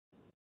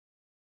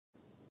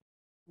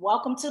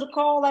Welcome to the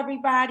call,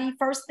 everybody.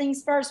 First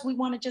things first, we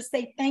want to just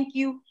say thank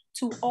you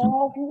to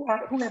all who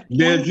have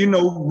joined. You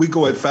know, we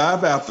go at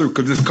 5 after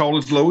because this call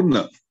is loading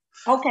up.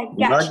 Okay,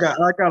 gotcha.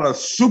 I got a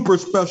super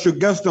special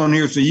guest on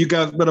here, so you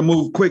guys better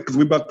move quick because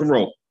we're about to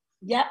roll.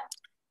 Yep.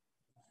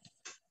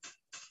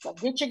 So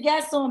get your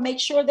guests on, make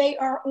sure they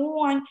are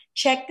on,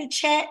 check the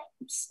chat.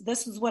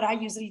 This is what I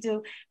usually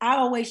do. I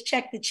always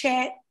check the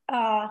chat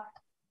or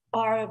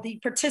the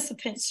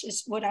participants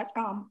is what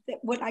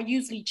I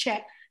usually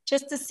check,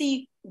 just to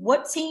see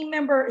what team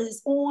member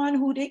is on,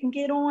 who didn't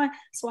get on,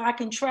 so I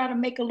can try to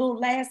make a little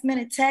last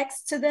minute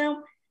text to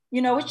them.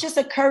 You know, it's just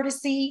a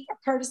courtesy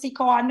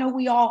call. I know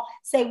we all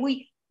say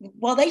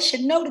they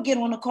should know to get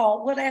on the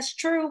call. Well, that's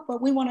true,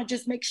 but we want to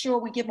just make sure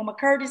we give them a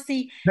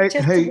courtesy. Hey,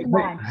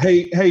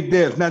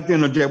 Des, not to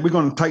interject. We're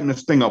going to tighten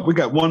this thing up. We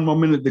got 1 more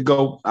minute to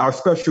go. Our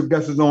special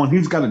guest is on.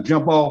 He's got to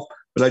jump off,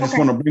 but I just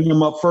want to bring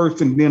him up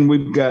first, and then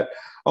we've got,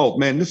 oh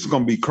man, this is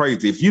going to be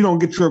crazy. If you don't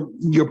get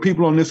your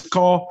people on this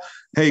call,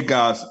 hey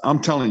guys, I'm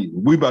telling you,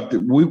 we about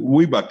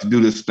to do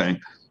this thing.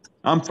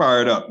 I'm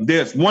fired up.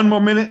 Des, 1 more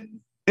minute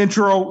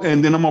intro,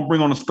 and then I'm going to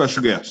bring on a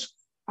special guest.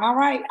 All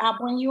right, I'll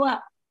bring you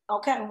up.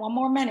 Okay, 1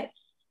 more minute.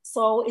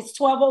 So it's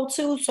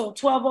 12:02, so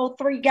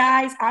 12:03,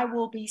 guys, I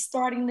will be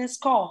starting this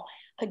call.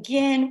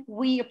 Again,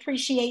 we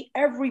appreciate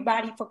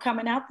everybody for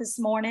coming out this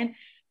morning.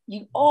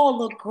 You all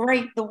look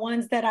great, the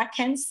ones that I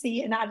can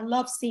see, and I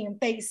love seeing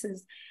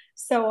faces.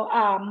 So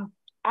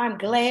I'm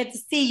glad to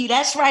see you.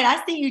 That's right,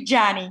 I see you,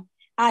 Johnny.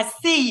 I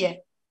see you.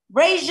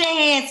 Raise your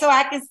hand so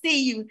I can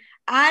see you.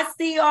 I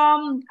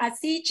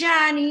see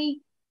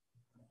Johnny.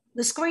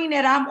 The screen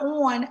that I'm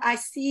on, I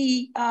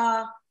see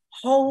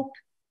Hope.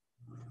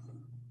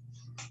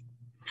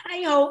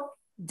 Hi, Hope.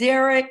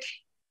 Derek,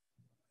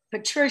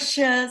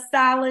 Patricia,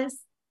 Silas.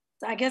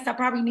 So I guess I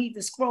probably need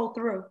to scroll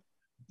through.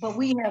 But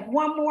we have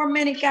 1 more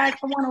minute, guys.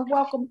 I want to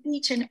welcome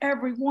each and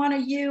every one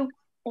of you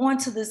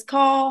onto this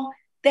call.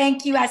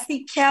 Thank you. I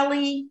see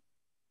Kelly.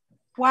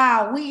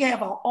 Wow, we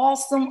have an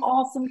awesome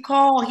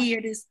call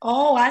here.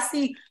 I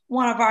see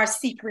one of our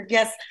secret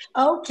guests.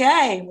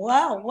 Okay,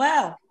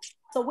 well.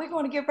 So we're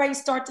going to get ready to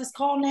start this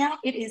call now.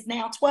 It is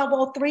now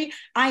 12:03.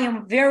 I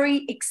am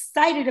very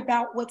excited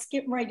about what's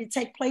getting ready to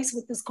take place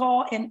with this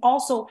call, and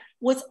also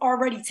what's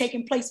already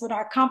taking place with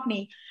our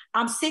company.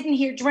 I'm sitting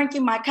here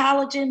drinking my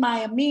collagen,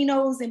 my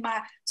aminos, and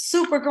my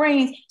super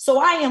greens. So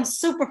I am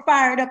super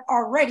fired up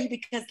already,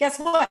 because guess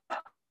what?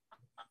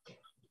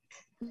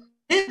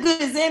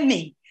 LiveGood is in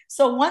me.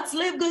 So once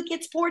LiveGood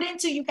gets poured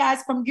into you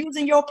guys from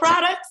using your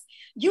products,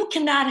 you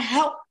cannot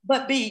help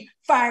but be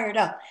fired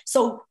up.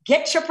 So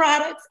get your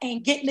products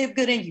and get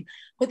LiveGood in you.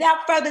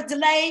 Without further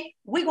delay,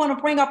 we're going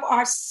to bring up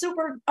our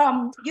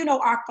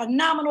our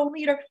phenomenal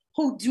leader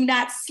who do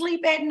not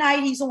sleep at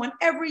night. He's on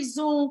every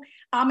Zoom.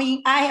 I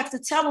mean, I have to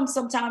tell him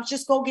sometimes,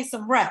 just go get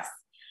some rest.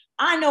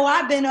 I know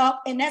I've been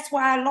up, and that's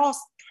why I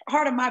lost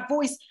part of my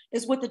voice,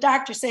 is what the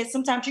doctor said.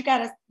 Sometimes you got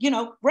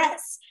to,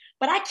 rest.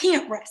 But I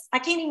can't rest. I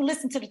can't even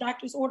listen to the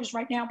doctor's orders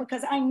right now,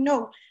 because I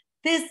know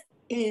this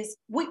is,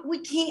 we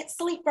can't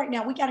sleep right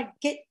now. We got to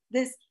get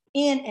this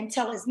in and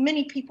tell as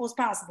many people as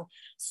possible.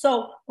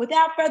 So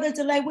without further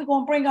delay, we're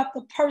going to bring up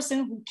the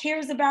person who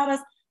cares about us,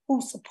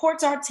 who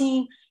supports our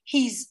team.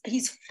 He's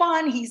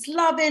fun, he's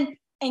loving,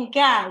 and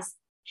guys,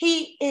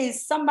 he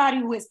is somebody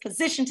who has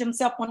positioned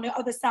himself on the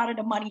other side of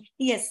the money.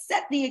 He has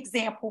set the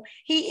example.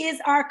 He is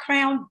our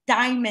crown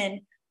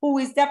diamond, who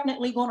is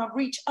definitely going to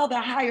reach other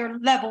higher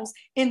levels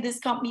in this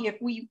company if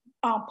we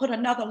put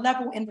another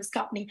level in this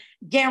company.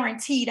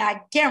 Guaranteed,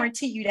 I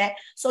guarantee you that.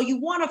 So you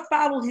want to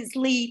follow his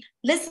lead,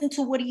 listen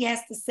to what he has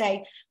to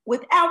say.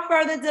 Without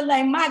further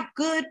delay, my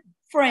good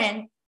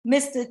friend,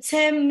 Mr.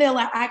 Tim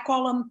Miller, I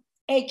call him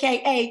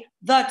AKA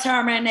the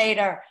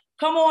Terminator.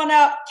 Come on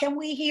up. Can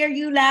we hear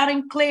you loud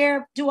and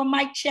clear? Do a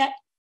mic check.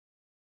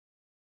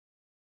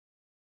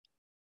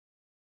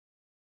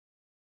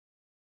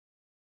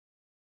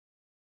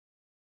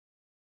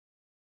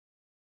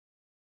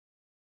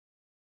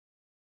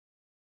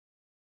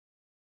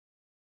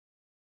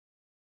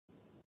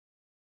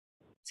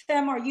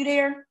 Tim, are you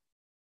there?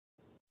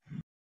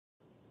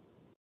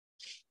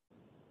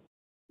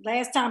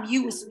 Last time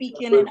you were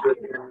speaking, and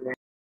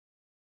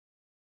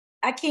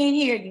I can't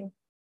hear you.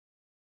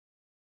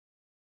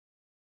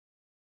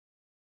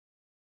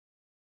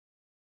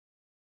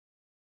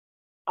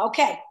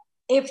 Okay.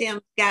 If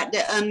Tim's got to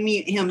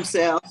unmute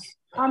himself.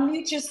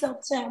 Unmute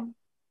yourself, Tim.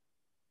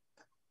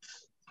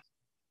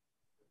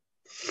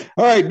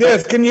 All right,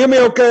 Des, can you hear me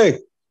okay?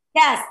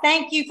 Yes,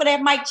 thank you for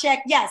that mic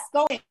check. Yes,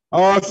 go ahead.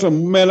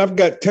 Awesome, man. I've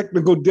got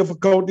technical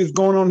difficulties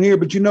going on here,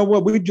 but you know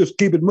what? We just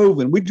keep it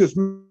moving. We just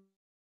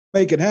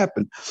make it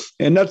happen.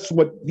 And that's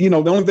what, the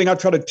only thing I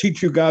try to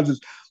teach you guys is,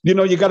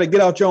 you got to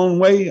get out your own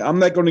way. I'm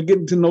not going to get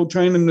into no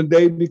training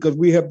today because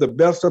we have the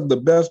best of the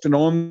best and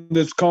on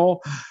this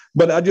call.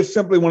 But I just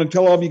simply want to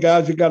tell all of you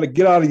guys, you got to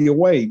get out of your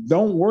way.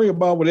 Don't worry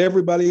about what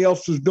everybody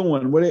else is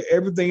doing, what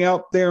everything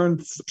out there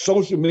in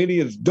social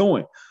media is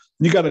doing.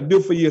 You got to do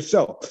for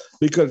yourself,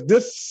 because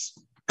this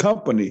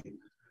company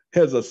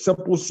has a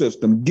simple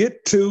system: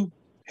 get to,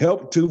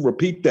 help to,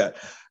 repeat that.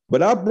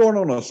 But I brought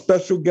on a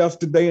special guest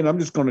today, and I'm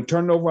just going to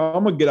turn it over.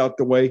 I'm going to get out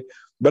the way.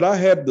 But I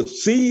have the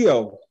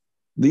CEO,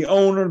 the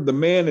owner, the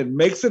man that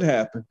makes it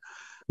happen,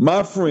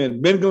 my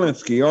friend, Ben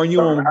Galinsky. Are you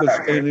on with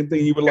us?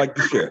 Anything you would like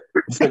to share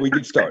before we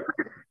get started?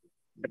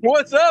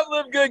 What's up,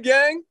 Live Good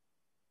gang?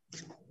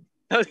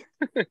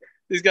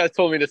 These guys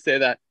told me to say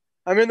that.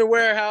 I'm in the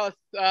warehouse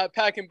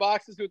packing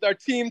boxes with our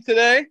team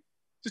today.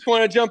 Just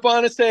want to jump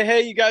on and say,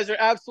 hey, you guys are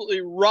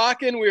absolutely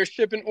rocking. We are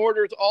shipping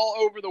orders all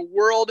over the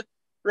world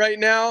right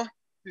now.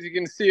 As you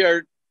can see,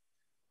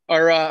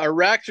 our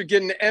racks are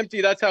getting empty.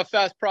 That's how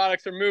fast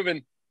products are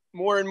moving.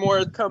 More and more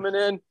is coming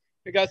in.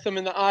 We got some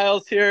in the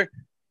aisles here.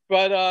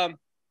 But,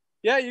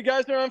 yeah, you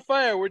guys are on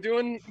fire. We're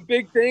doing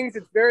big things.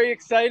 It's very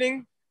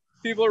exciting.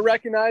 People are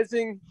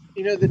recognizing,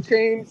 the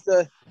change,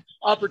 the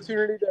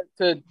opportunity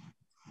to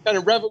kind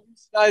of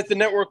revolutionize the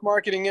network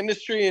marketing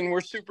industry. And we're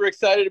super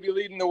excited to be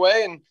leading the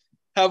way and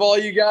have all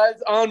you guys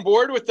on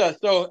board with us.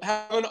 So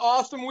have an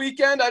awesome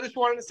weekend. I just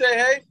wanted to say,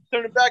 hey,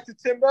 turn it back to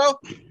Timbo.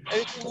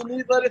 Anything you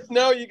need, let us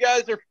know. You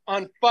guys are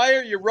on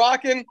fire. You're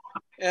rocking.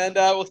 And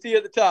we'll see you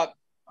at the top.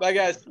 Bye,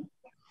 guys.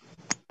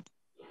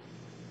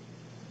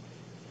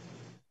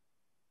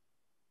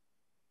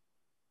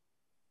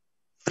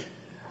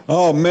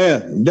 Oh,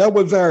 man, that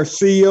was our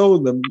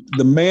CEO,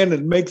 the man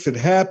that makes it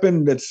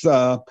happen.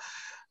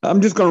 I'm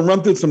just going to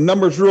run through some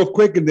numbers real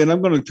quick, and then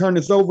I'm going to turn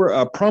this over.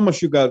 I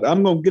promise you guys,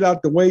 I'm going to get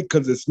out the way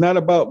because it's not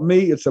about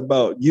me. It's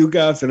about you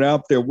guys that are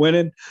out there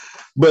winning.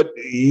 But,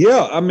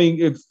 yeah,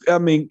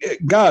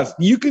 guys,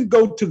 you can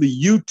go to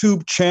the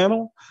YouTube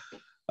channel.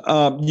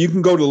 You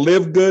can go to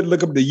LiveGood,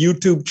 look up the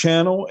YouTube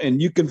channel,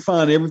 and you can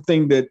find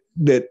everything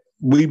that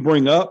we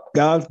bring up,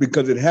 guys,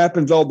 because it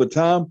happens all the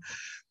time.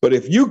 But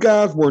if you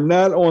guys were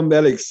not on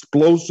that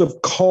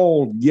explosive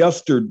call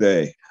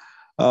yesterday,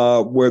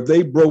 where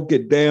they broke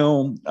it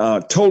down,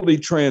 totally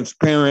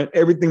transparent,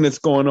 everything that's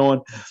going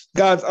on,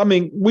 guys,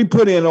 we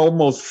put in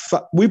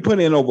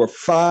over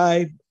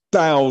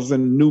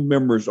 5,000 new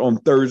members on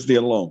Thursday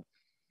alone.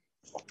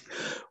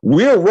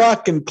 We're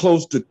rocking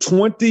close to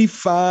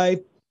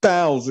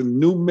 25,000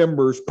 new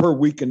members per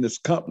week in this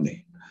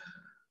company.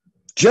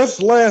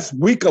 Just last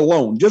week,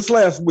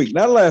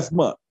 not last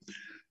month,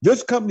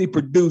 this company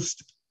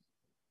produced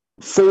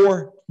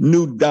 4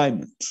 new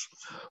diamonds.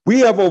 We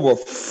have over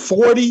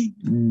 40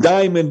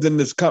 diamonds in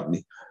this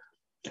company.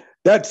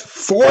 That's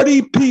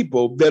 40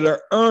 people that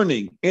are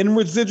earning in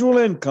residual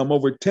income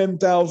over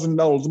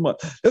 $10,000 a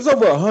month. That's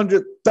over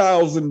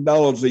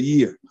 $100,000 a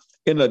year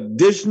in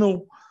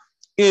additional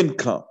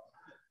income.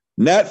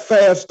 Not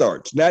fast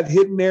starts, not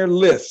hitting their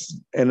lists.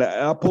 And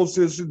I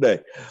posted this today.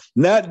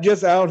 Not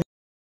just out here.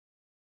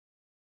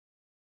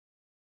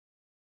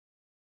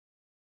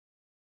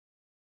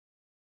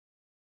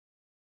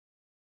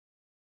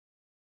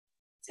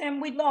 Tim,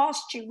 we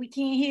lost you. We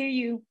can't hear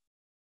you.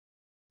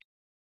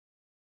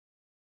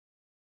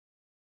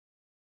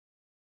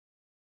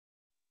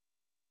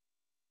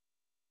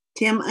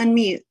 Tim,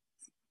 unmute.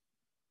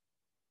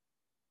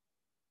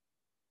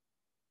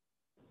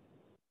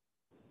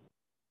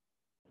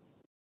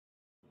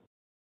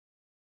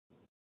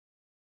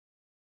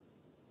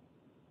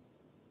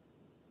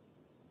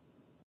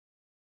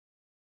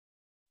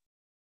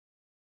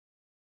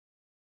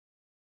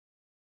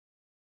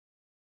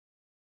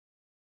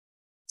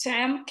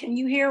 Tim, can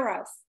you hear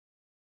us?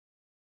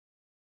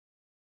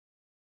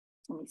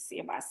 Let me see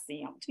if I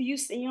see him. Do you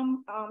see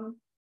him?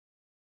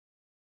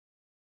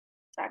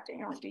 Dr.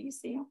 Erin, do you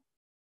see him?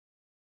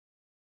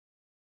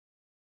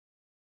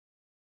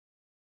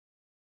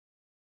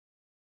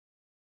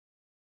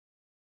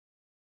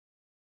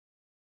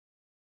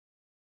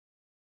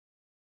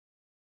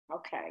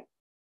 Okay.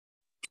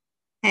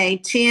 Hey,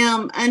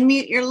 Tim,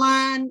 unmute your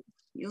line.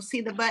 You'll see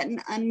the button,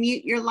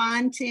 unmute your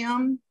line,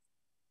 Tim.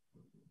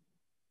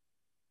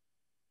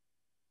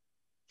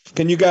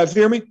 Can you guys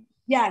hear me?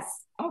 Yes.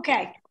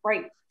 Okay,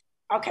 great.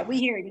 Okay, we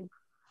hear you.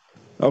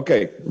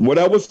 Okay, what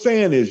I was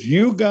saying is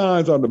you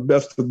guys are the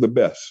best of the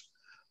best.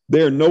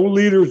 There are no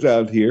leaders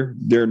out here.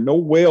 There are no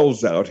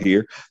whales out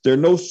here. There are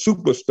no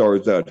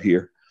superstars out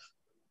here.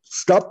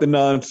 Stop the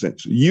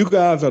nonsense. You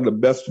guys are the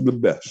best of the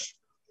best.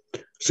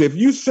 So if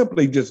you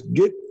simply just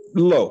get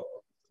low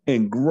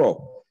and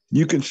grow,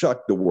 you can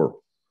shock the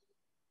world.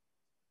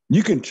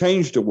 You can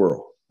change the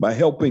world by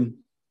helping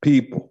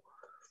people.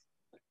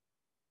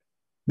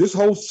 This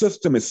whole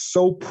system is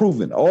so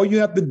proven. All you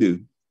have to do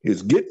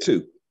is get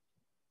to,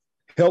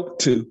 help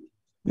to,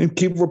 and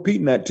keep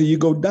repeating that till you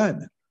go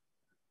diamond.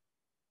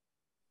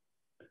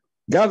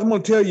 Guys, I'm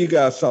going to tell you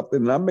guys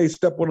something, and I may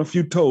step on a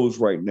few toes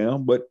right now,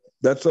 but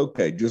that's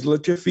okay. Just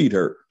let your feet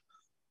hurt.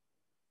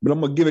 But I'm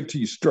going to give it to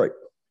you straight.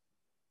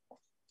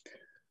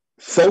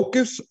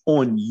 Focus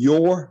on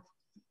your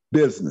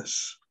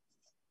business.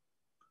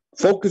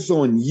 Focus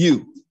on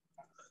you.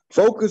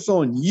 Focus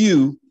on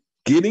you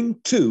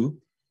getting to,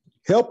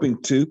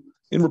 helping to,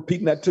 and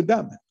repeating that to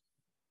diamond.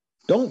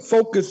 Don't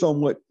focus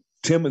on what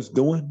Tim is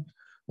doing,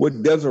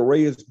 what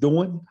Desiree is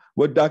doing,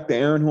 what Dr.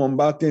 Erin, who I'm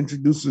about to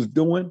introduce, is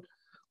doing,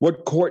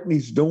 what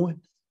Courtney's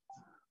doing.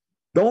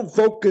 Don't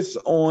focus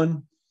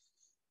on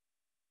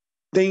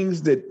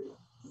things that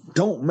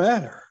don't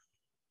matter.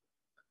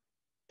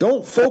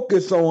 Don't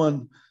focus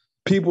on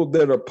people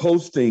that are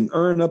posting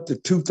earn up to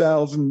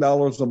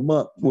 $2,000 a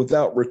month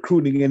without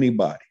recruiting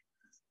anybody,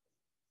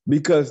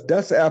 because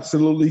that's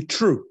absolutely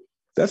true.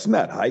 That's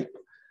not hype.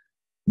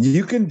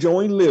 You can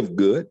join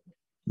LiveGood,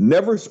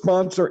 never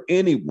sponsor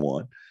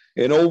anyone,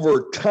 and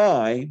over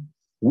time,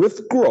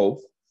 with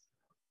growth,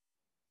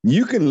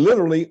 you can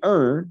literally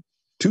earn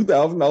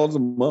 $2,000 a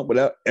month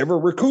without ever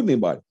recruiting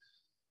anybody.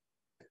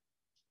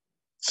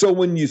 So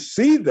when you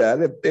see that,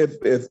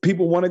 if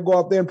people want to go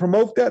out there and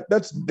promote that,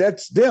 that's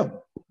them.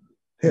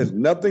 It has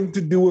nothing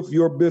to do with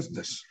your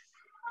business.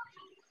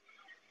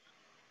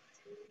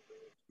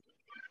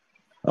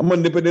 I'm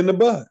gonna nip it in the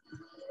bud.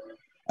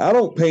 I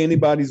don't pay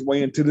anybody's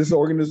way into this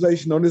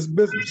organization or this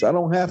business. I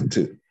don't have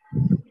to.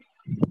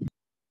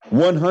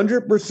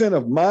 100%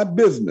 of my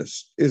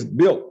business is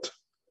built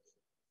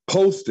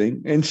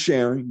posting and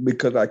sharing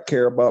because I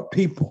care about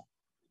people.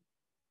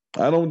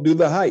 I don't do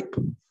the hype.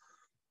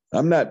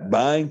 I'm not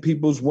buying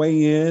people's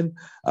way in.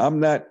 I'm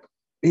not,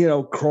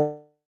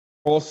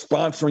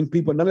 cross-sponsoring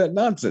people, none of that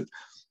nonsense.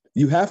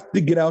 You have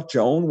to get out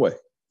your own way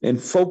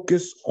and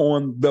focus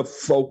on the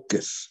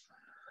focus.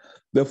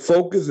 The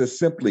focus is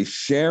simply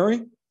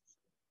sharing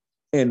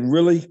and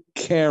really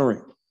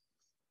caring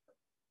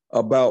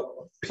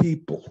about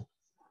people.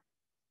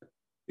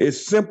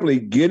 It's simply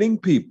getting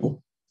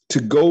people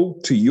to go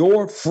to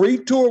your free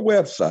tour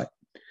website,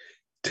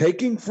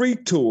 taking free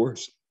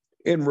tours,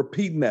 and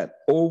repeating that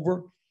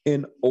over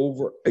and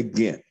over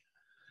again.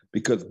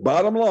 Because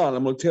bottom line,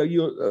 I'm going to tell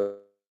you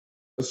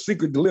a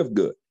secret to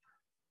LiveGood.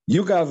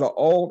 You guys are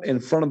all in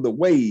front of the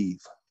wave,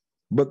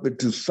 but the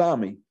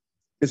tsunami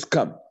is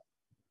coming.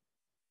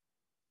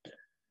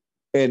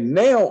 And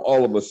now,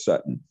 all of a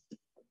sudden,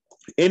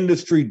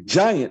 industry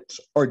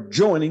giants are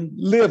joining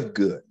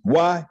LiveGood.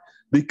 Why?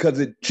 Because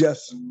it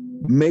just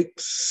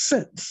makes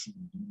sense.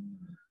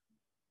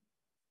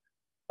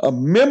 A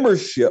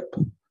membership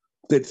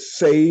that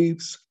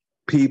saves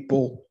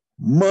people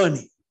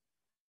money.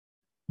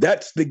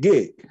 That's the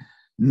gig,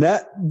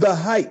 not the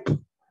hype,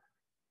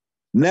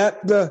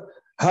 not the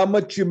how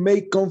much you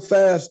make on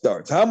fast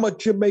starts, how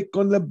much you make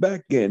on the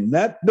back end,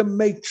 not the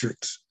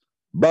matrix.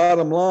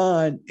 Bottom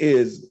line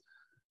is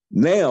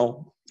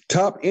now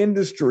top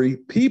industry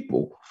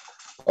people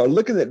are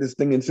looking at this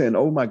thing and saying,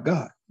 oh my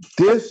God,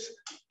 this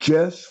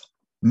just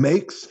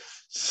makes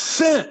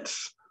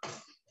sense.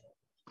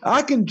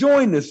 I can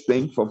join this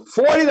thing for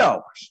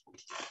 $40,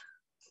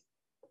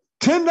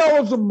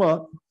 $10 a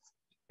month,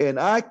 and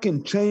I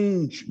can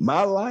change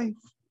my life,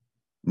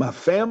 my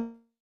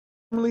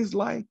family's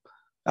life.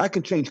 I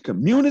can change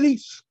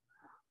communities.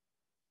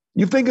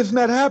 You think it's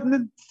not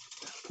happening?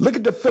 Look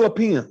at the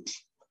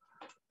Philippines.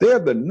 They're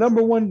the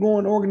number one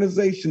growing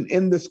organization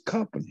in this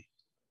company.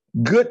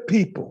 Good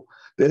people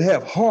that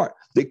have heart,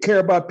 that care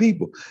about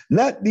people.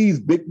 Not these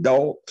big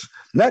dogs,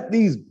 not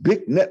these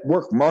big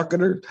network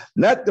marketers,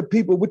 not the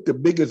people with the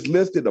biggest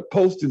list that are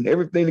posting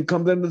everything that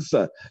comes under the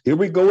sun. Here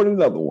we go with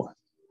another one.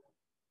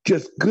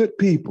 Just good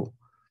people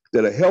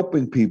that are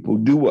helping people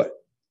do what?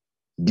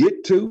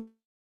 Get to,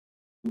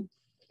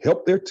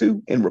 help there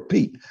to, and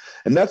repeat.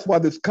 And that's why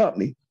this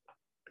company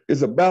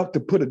is about to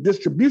put a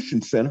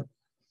distribution center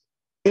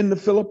in the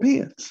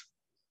Philippines.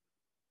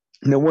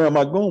 Now, where am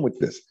I going with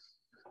this?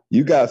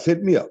 You guys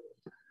hit me up.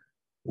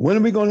 When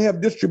are we going to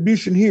have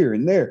distribution here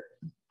and there?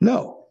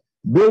 No,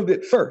 build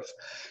it first.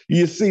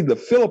 You see, the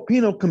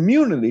Filipino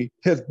community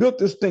has built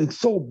this thing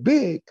so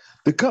big,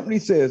 the company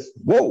says,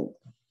 whoa,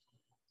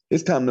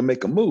 it's time to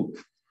make a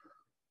move.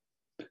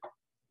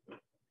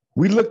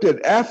 We looked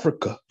at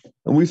Africa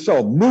and we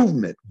saw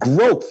movement,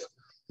 growth.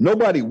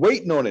 Nobody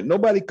waiting on it.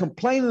 Nobody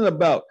complaining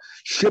about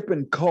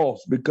shipping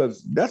costs,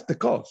 because that's the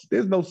cost.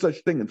 There's no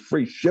such thing as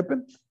free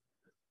shipping.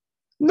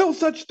 No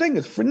such thing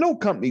as free. No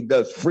company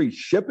does free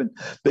shipping.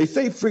 They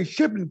say free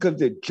shipping because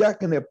they're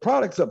jacking their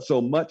products up so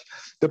much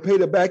to pay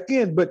the back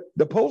end, but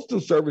the postal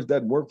service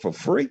doesn't work for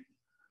free.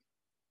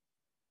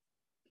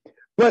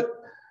 But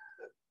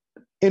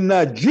in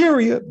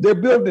Nigeria, they're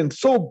building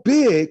so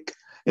big,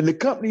 and the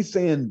company's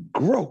saying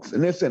growth,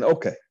 and they're saying,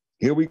 okay,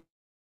 here we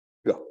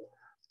go.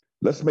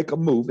 Let's make a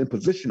move and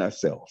position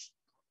ourselves.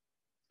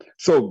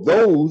 So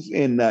those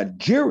in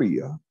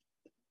Nigeria,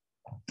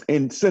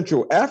 in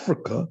Central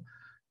Africa,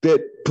 that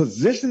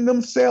positioned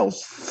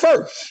themselves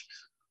first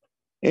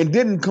and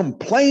didn't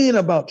complain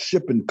about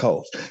shipping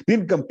costs,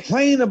 didn't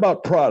complain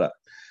about product.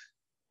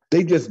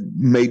 They just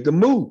made the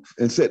move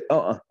and said,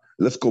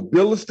 let's go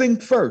build this thing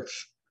first,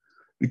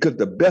 because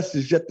the best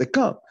is yet to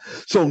come.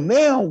 So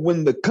now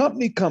when the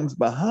company comes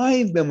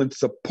behind them and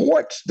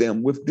supports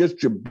them with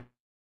distribution,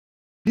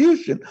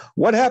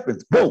 what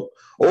happens? Boom,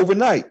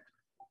 overnight,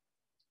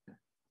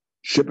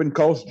 shipping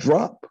costs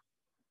drop.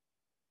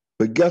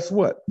 But guess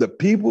what? The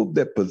people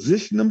that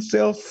position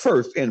themselves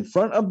first in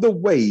front of the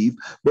wave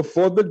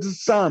before the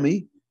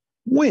tsunami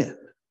win.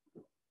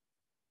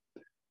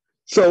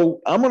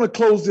 So I'm going to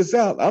close this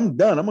out. I'm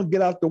done. I'm going to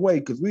get out the way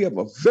because we have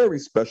a very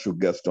special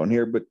guest on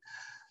here. But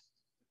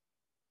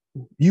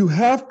You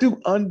have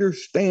to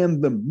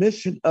understand the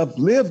mission of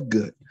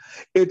LiveGood.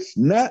 It's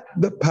not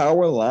the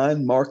power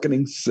line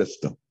marketing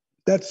system.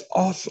 That's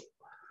awesome.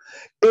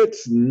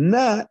 It's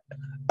not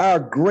our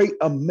great,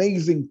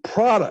 amazing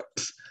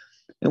products.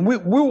 And we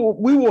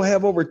will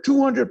have over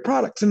 200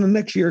 products in the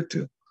next year or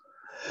two.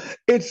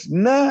 It's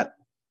not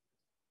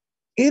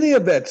any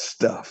of that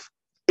stuff.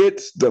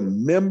 It's the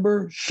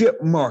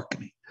membership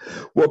marketing,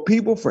 where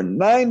people for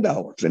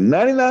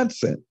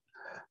 $9.99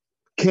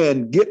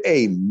 can get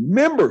a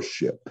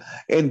membership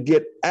and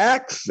get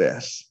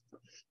access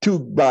to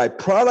buy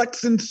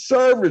products and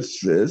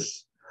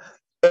services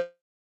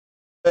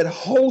at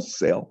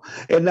wholesale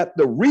and at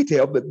the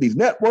retail. That these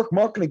network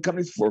marketing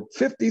companies for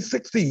 50,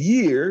 60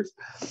 years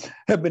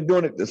have been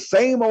doing it the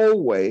same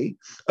old way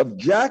of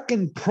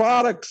jacking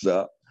products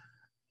up,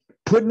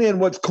 putting in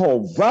what's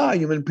called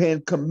volume and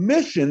paying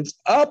commissions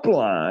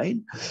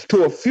upline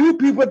to a few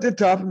people at the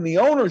top in the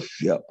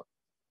ownership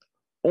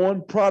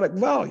on product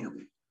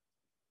volume.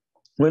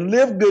 When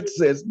LiveGood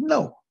says,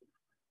 no,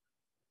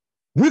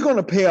 we're going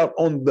to pay out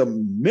on the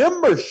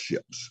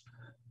memberships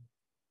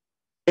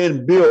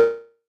and build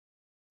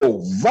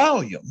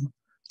volume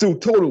through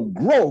total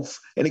growth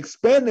and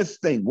expand this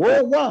thing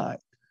worldwide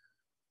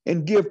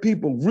and give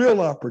people real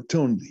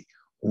opportunity,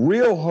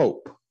 real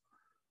hope.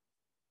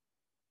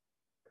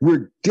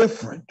 We're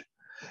different.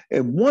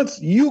 And once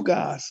you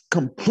guys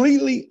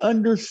completely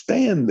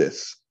understand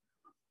this,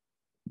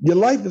 your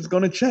life is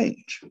going to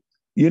change.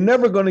 You're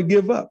never going to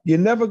give up. You're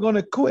never going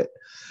to quit.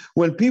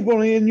 When people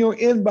are in your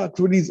inbox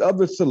with these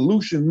other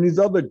solutions, these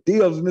other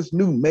deals, and this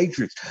new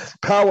matrix,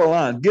 power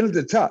line, get at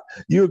the top,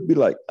 you'll be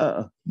like,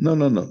 no.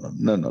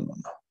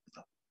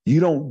 You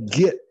don't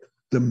get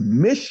the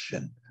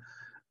mission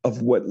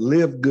of what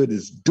LiveGood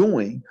is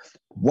doing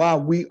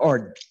while we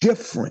are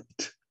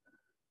different.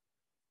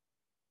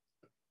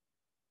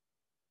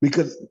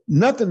 Because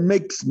nothing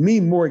makes me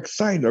more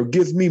excited or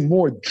gives me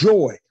more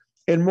joy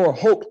and more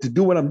hope to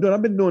do what I'm doing.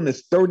 I've been doing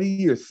this 30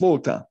 years full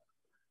time.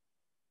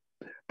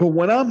 But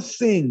when I'm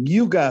seeing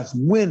you guys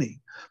winning,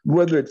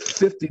 whether it's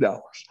 $50,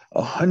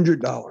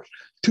 $100,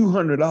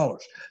 $200,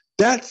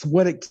 that's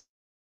what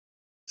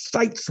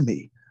excites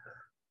me.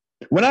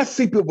 When I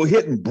see people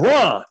hitting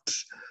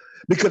bronze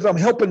because I'm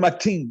helping my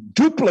team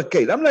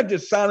duplicate, I'm not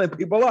just signing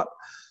people up.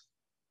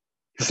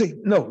 You say,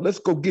 no, let's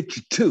go get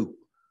you two.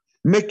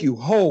 Make you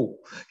whole,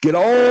 get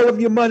all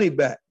of your money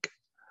back.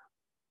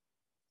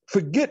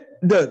 Forget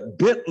the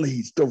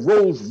Bentleys, the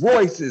Rolls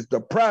Royces,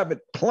 the private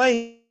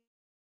planes,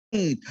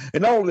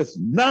 and all this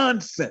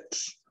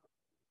nonsense.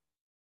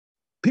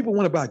 People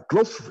want to buy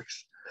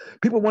groceries.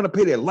 People want to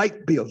pay their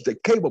light bills, their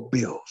cable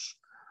bills.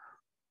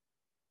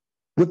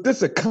 With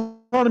this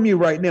economy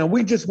right now,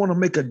 we just want to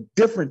make a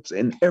difference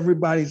in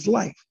everybody's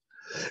life.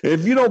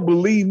 If you don't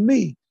believe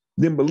me,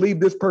 then believe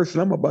this person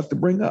I'm about to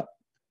bring up.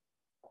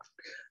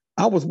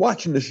 I was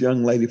watching this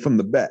young lady from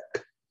the back,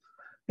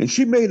 and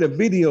she made a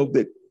video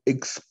that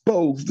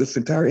exposed this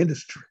entire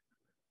industry.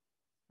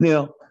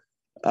 Now,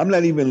 I'm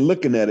not even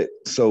looking at it,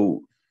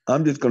 so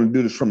I'm just going to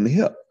do this from the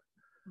hip.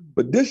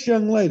 But this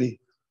young lady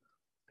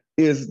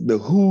is the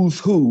who's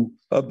who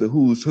of the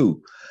who's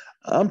who.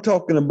 I'm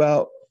talking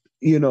about,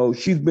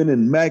 she's been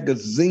in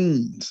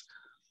magazines,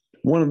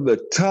 one of the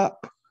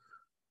top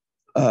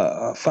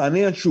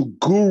financial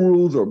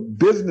gurus or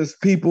business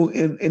people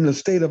in the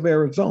state of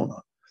Arizona.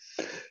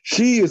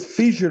 She is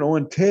featured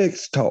on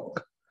TEDx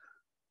Talk.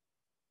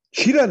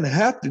 She doesn't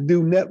have to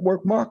do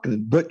network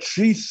marketing, but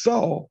she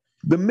saw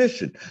the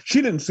mission. She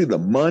didn't see the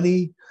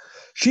money.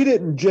 She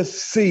didn't just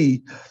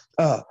see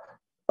a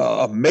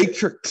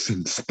matrix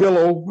and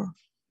spillover.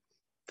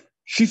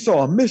 She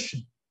saw a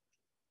mission.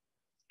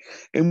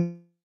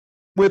 And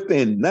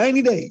within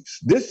 90 days,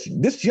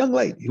 this young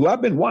lady who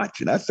I've been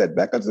watching, I sat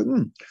back, I said,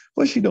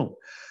 what's she doing?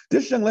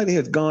 This young lady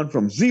has gone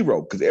from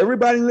zero, because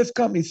everybody in this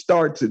company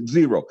starts at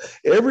zero.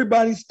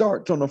 Everybody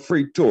starts on a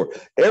free tour.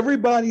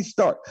 Everybody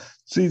starts.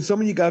 See, some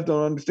of you guys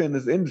don't understand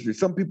this industry.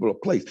 Some people are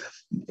placed.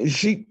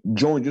 She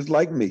joined just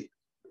like me,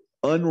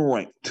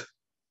 unranked.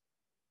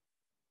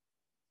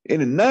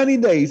 And in 90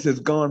 days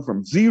has gone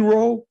from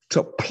zero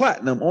to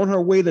platinum on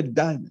her way to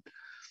diamond.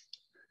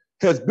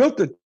 Has built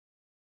a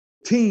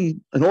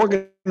team, an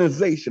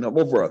organization of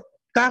over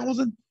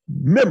 1,000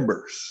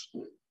 members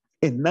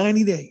in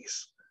 90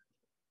 days.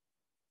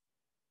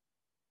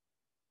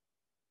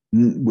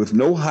 With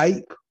no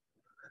hype,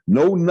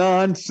 no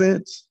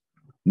nonsense,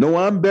 no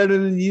I'm better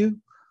than you.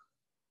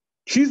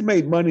 She's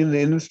made money in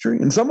the industry,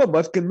 and some of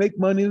us can make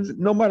money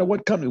no matter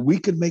what company. We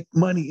can make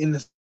money in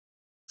this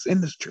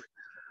industry.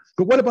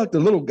 But what about the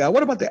little guy?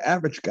 What about the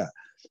average guy?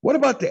 What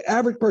about the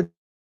average person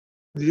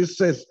who just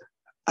says,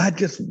 I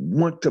just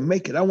want to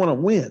make it. I want to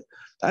win.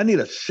 I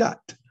need a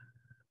shot.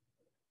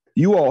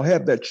 You all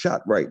have that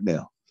shot right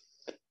now.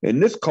 And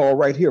this call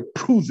right here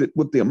proves it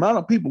with the amount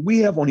of people we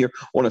have on here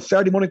on a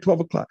Saturday morning,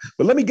 12 o'clock.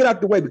 But let me get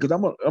out the way, because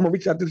I'm gonna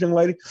reach out to this young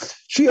lady.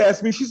 She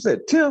asked me, she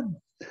said, Tim,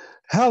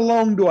 how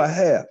long do I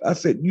have? I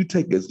said, you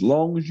take as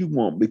long as you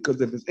want,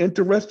 because if it's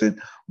interesting,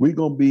 we're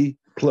going to be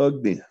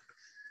plugged in.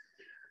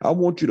 I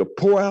want you to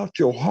pour out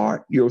your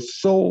heart, your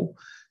soul,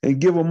 and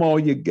give them all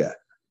you got.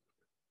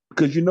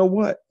 Because you know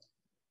what?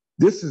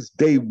 This is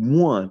day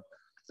one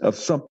of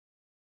something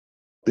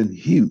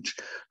huge.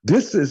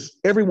 This is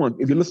everyone,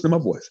 if you listen to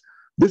my voice,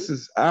 this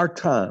is our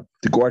time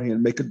to go out here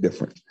and make a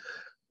difference.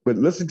 But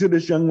listen to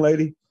this young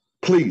lady.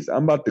 Please,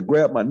 I'm about to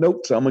grab my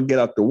notes. So I'm going to get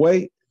out the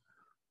way.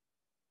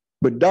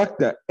 But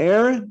Dr.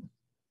 Erin,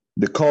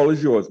 the call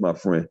is yours, my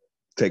friend.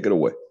 Take it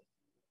away.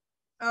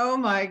 Oh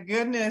my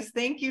goodness.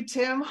 Thank you,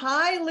 Tim.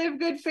 Hi, Live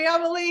Good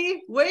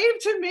family. Wave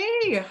to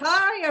me.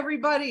 Hi,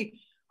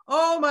 everybody.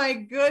 Oh my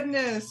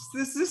goodness.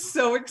 This is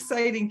so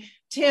exciting.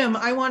 Tim,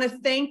 I want to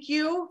thank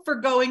you for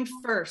going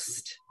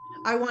first.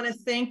 I want to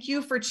thank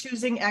you for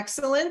choosing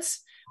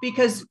excellence,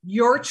 because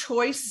your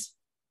choice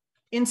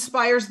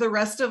inspires the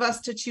rest of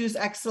us to choose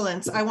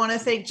excellence. I want to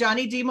thank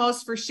Johnny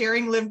Demos for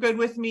sharing Live Good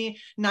with me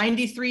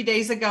 93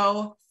 days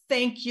ago.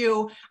 Thank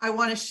you. I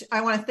want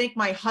to thank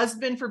my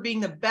husband for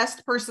being the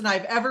best person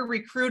I've ever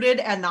recruited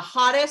and the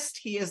hottest.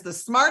 He is the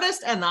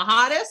smartest and the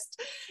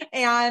hottest.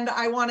 And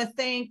I want to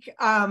thank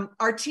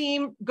our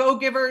team, Go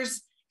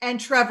Givers, and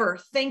Trevor.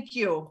 Thank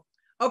you.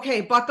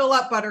 Okay, buckle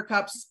up,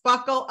 buttercups.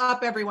 Buckle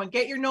up, everyone.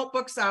 Get your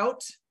notebooks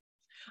out.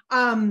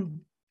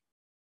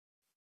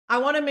 I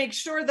want to make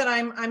sure that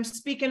I'm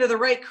speaking to the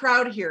right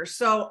crowd here.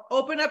 So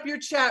open up your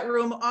chat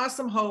room.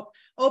 Awesome Hope.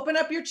 Open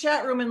up your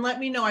chat room and let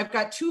me know. I've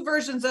got two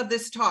versions of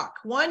this talk.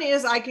 One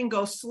is I can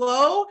go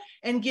slow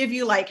and give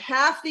you like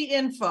half the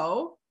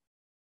info.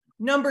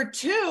 Number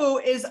two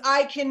is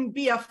I can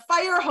be a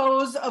fire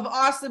hose of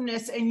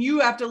awesomeness and you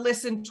have to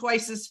listen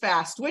twice as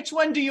fast. Which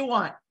one do you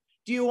want?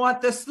 Do you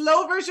want the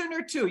slow version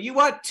or two? You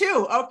want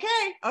two?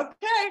 Okay.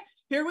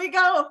 Here we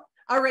go.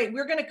 All right,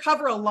 we're going to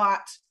cover a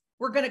lot.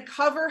 We're going to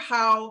cover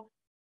how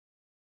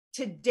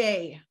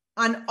today,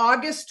 on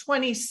August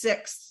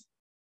 26th,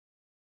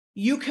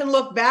 you can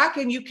look back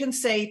and you can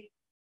say,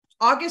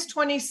 August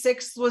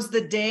 26th was the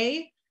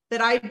day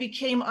that I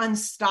became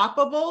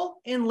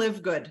unstoppable in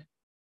Live Good.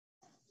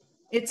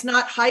 It's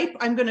not hype.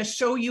 I'm going to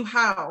show you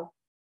how.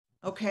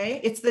 Okay.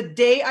 It's the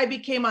day I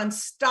became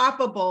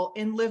unstoppable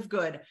in Live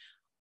Good.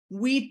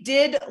 We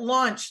did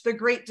launch the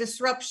Great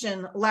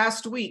Disruption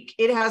last week.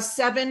 It has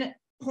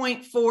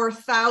 7.4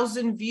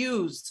 thousand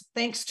views.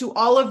 Thanks to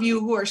all of you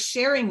who are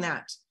sharing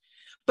that.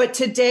 But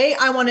today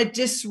I want to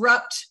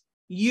disrupt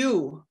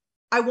you.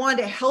 I want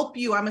to help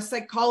you. I'm a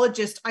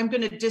psychologist. I'm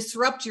going to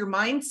disrupt your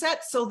mindset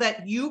so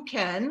that you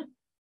can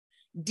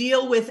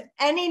deal with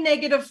any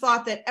negative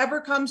thought that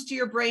ever comes to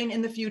your brain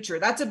in the future.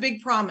 That's a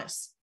big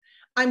promise.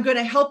 I'm going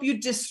to help you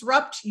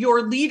disrupt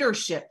your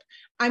leadership.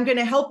 I'm going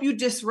to help you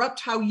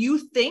disrupt how you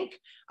think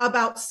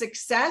about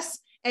success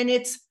and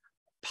its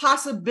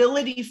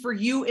possibility for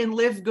you in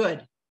Live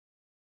Good.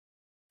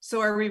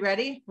 So are we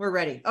ready? We're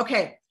ready.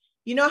 Okay.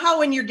 You know how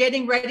when you're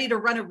getting ready to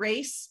run a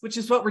race, which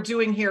is what we're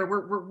doing here,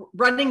 we're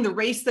running the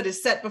race that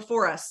is set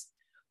before us.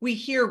 We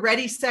hear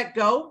ready, set,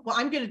 go. Well,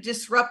 I'm going to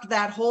disrupt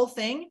that whole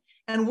thing.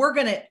 And we're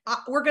going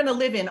to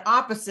live in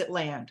opposite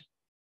land.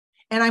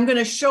 And I'm going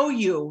to show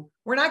you,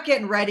 we're not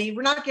getting ready.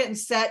 We're not getting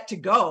set to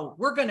go.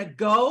 We're going to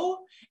go.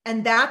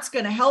 And that's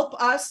going to help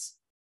us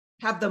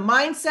have the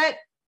mindset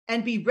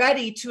and be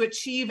ready to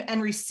achieve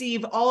and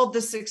receive all of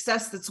the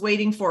success that's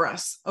waiting for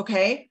us.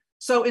 Okay.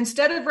 So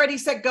instead of ready,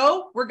 set,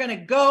 go, we're going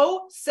to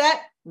go,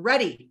 set,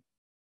 ready.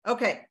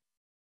 Okay.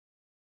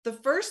 The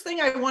first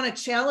thing I want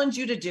to challenge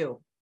you to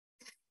do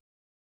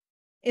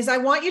is I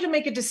want you to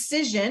make a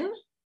decision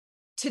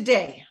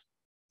today.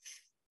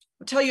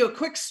 I'll tell you a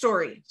quick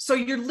story. So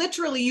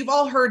you've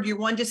all heard you're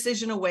one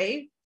decision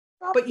away,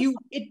 but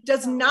it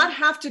does not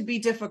have to be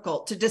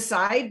difficult to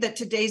decide that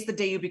today's the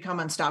day you become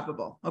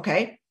unstoppable.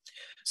 Okay.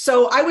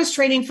 So I was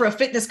training for a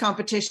fitness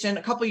competition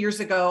a couple of years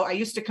ago. I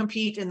used to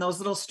compete in those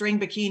little string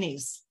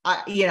bikinis.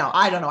 I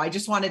don't know. I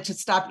just wanted to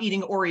stop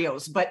eating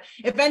Oreos, but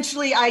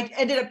eventually I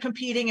ended up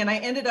competing and I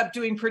ended up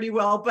doing pretty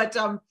well. But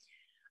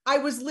I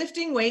was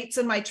lifting weights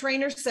and my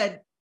trainer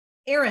said,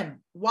 Erin,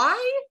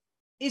 why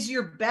is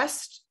your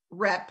best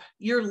rep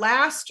your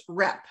last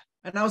rep?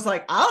 And I was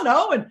like, I don't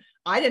know. And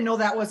I didn't know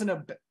that was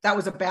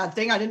a bad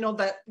thing. I didn't know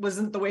that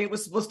wasn't the way it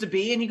was supposed to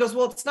be. And he goes,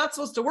 well, it's not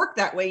supposed to work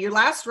that way. Your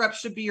last rep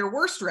should be your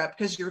worst rep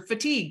because you're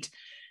fatigued.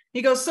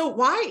 He goes, so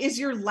why is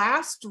your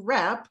last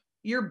rep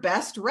your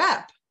best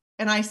rep?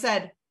 And I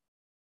said,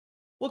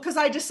 well, because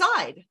I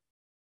decide.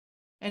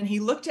 And he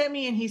looked at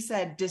me and he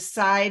said,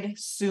 decide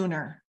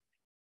sooner.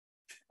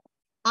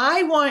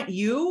 I want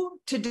you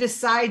to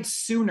decide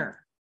sooner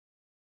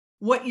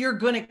what you're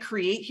going to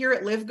create here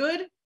at Live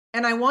Good.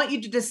 And I want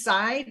you to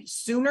decide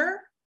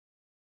sooner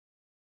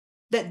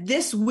that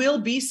this will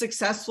be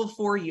successful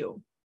for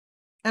you.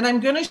 And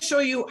I'm going to show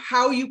you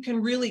how you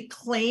can really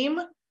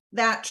claim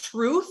that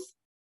truth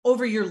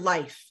over your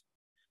life.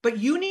 But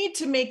you need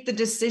to make the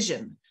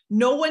decision.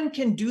 No one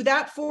can do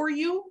that for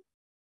you.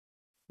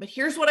 But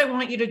here's what I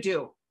want you to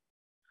do.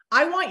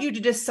 I want you to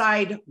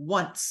decide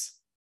once.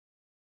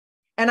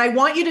 And I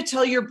want you to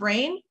tell your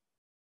brain,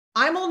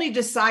 I'm only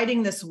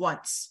deciding this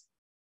once.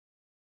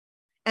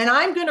 And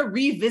I'm going to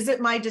revisit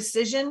my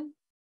decision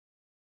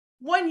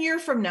 1 year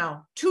from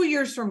now, 2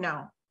 years from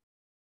now,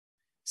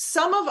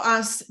 some of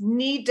us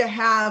need to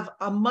have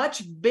a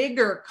much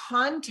bigger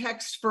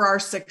context for our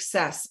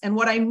success. And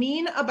what I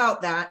mean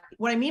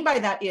by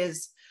that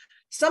is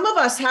some of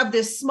us have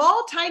this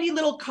small, tiny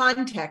little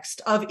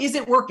context of, is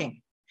it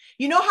working?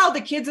 You know how the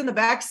kids in the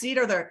back seat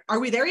are there? Are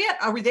we there yet?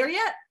 Are we there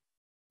yet?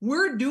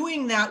 We're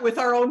doing that with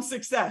our own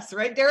success,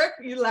 right? Derek,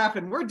 you're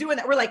laughing. We're doing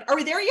that. We're like, are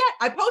we there yet?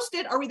 I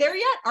posted. Are we there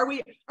yet?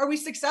 Are we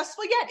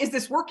successful yet? Is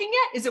this working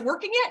yet? Is it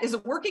working yet? Is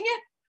it working yet?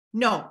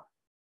 No.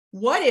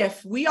 What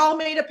if we all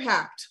made a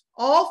pact,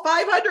 all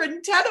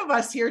 510 of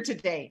us here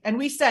today, and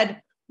we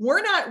said,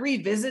 we're not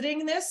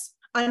revisiting this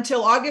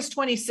until August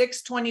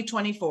 26,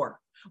 2024.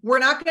 We're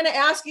not going to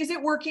ask, is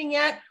it working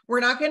yet? We're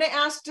not going to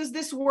ask, does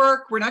this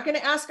work? We're not going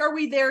to ask, are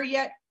we there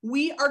yet?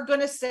 We are going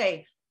to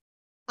say,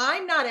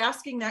 I'm not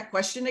asking that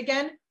question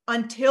again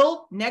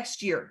until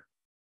next year.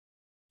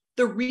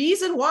 The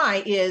reason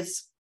why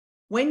is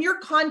when your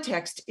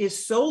context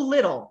is so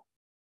little,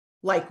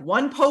 like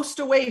one post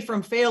away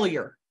from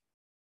failure,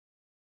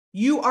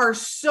 you are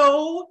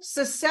so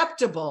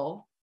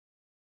susceptible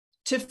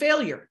to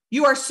failure.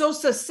 You are so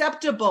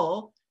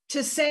susceptible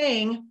to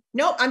saying,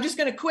 no, I'm just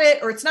going to quit,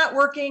 or it's not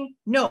working.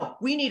 No,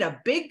 we need a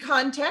big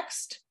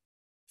context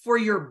for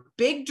your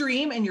big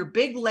dream and your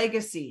big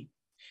legacy.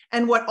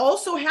 And what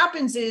also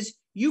happens is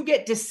you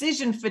get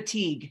decision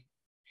fatigue.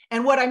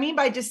 And what I mean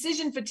by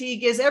decision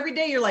fatigue is every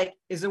day you're like,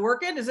 is it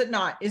working? Is it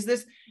not?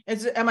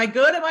 Am I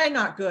good? Am I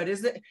not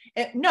good?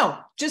 No,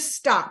 just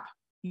stop.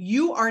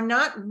 You are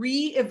not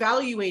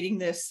reevaluating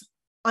this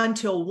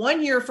until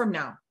 1 year from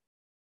now.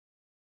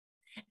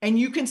 And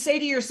you can say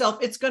to yourself,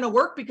 it's going to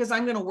work because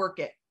I'm going to work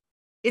it.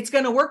 It's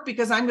going to work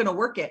because I'm going to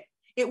work it.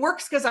 It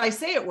works because I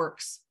say it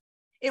works.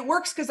 It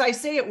works because I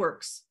say it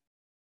works.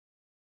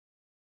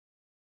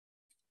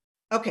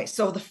 Okay,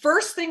 so the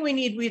first thing we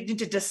need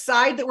to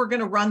decide that we're going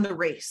to run the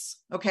race.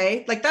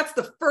 Okay, like that's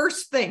the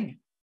first thing.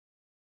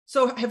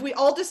 So have we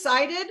all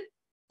decided?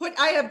 Put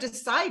I have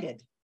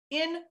decided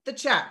in the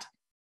chat.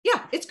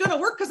 Yeah, it's going to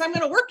work because I'm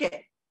going to work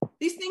it.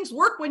 These things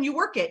work when you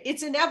work it.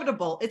 It's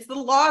inevitable. It's the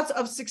laws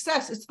of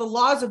success. It's the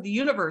laws of the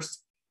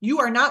universe. You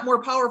are not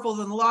more powerful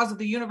than the laws of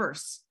the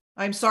universe.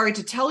 I'm sorry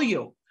to tell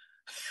you.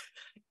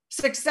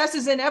 Success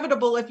is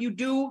inevitable if you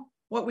do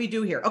what we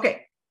do here.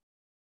 Okay,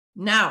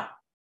 now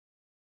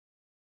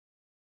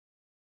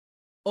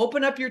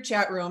open up your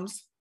chat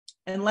rooms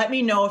and let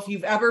me know if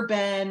you've ever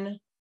been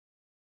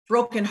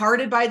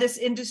brokenhearted by this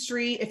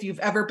industry, if you've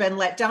ever been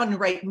let down, and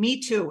write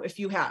me too if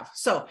you have.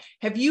 So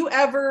have you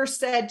ever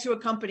said to a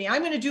company,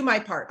 I'm going to do my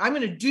part. I'm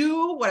going to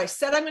do what I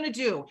said I'm going to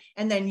do.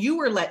 And then you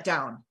were let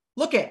down.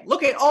 Look at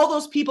all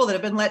those people that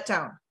have been let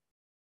down.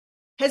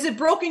 Has it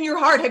broken your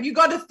heart? Have you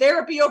gone to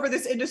therapy over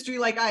this industry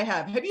like I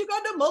have? Have you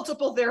gone to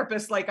multiple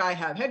therapists like I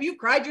have? Have you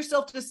cried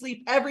yourself to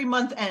sleep every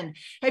month end?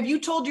 Have you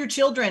told your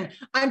children,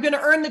 I'm going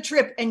to earn the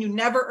trip, and you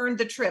never earned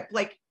the trip?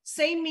 Like,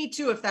 say me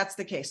too if that's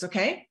the case,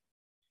 okay?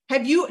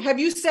 Have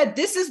you said,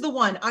 this is the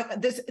one,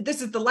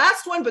 this is the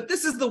last one, but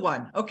this is the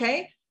one,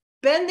 okay?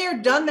 Been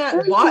there, done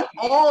that, bought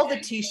all the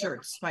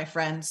t-shirts, my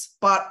friends,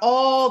 bought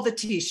all the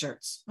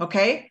t-shirts,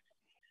 okay?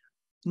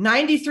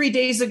 93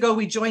 days ago,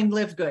 we joined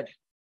LiveGood.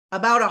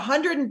 About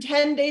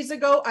 110 days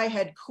ago, I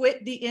had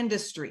quit the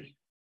industry.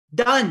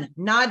 Done,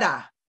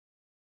 nada.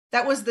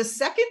 That was the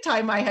second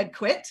time I had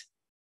quit.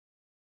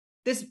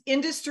 This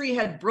industry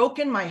had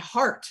broken my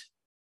heart.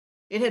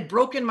 It had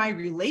broken my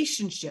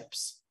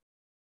relationships.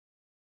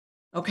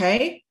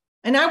 Okay.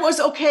 And I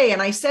was okay.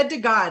 And I said to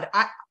God,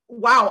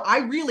 I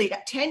really,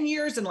 10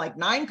 years and like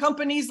 9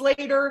 companies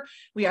later,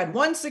 we had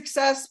one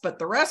success, but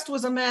the rest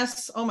was a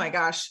mess. Oh my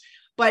gosh.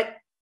 But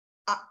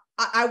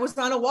I was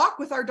on a walk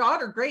with our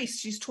daughter, Grace.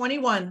 She's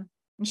 21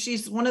 and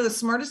she's one of the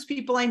smartest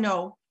people I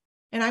know.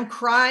 And I'm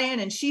crying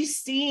and she's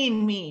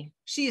seen me.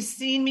 She has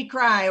seen me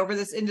cry over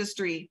this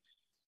industry.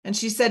 And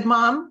she said,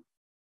 Mom,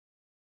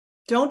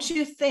 don't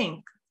you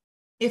think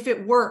if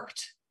it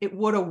worked, it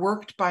would have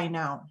worked by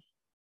now?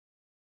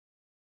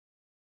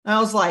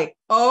 I was like,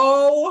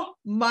 oh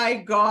my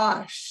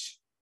gosh.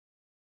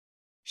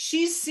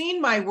 She's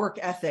seen my work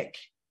ethic.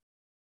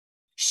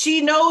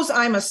 She knows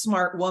I'm a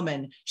smart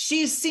woman.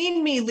 She's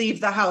seen me leave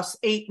the house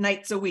 8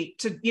 nights a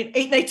week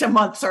 8 nights a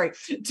month,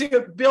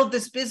 to build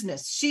this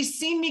business. She's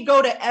seen me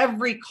go to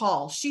every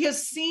call. She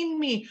has seen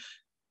me,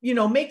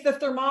 make the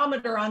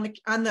thermometer on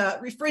the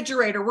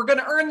refrigerator. We're going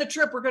to earn the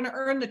trip. We're going to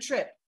earn the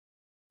trip.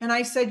 And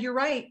I said, you're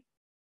right.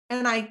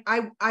 And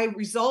I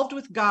resolved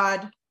with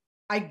God,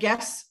 I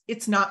guess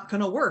it's not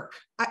going to work.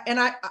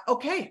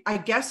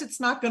 I guess it's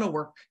not going to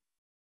work.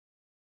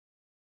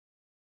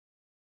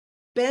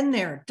 Been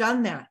there,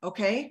 done that.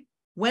 Okay.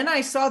 When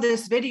I saw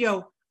this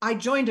video, I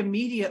joined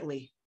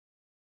immediately.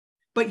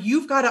 But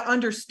you've got to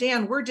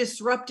understand we're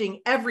disrupting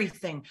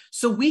everything.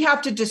 So we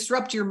have to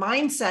disrupt your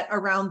mindset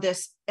around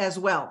this as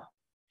well.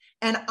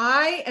 And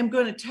I am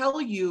going to tell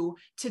you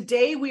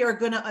today, we are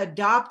going to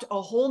adopt a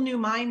whole new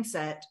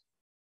mindset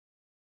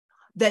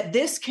that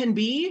this can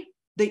be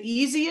the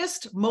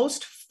easiest,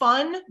 most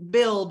fun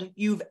build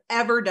you've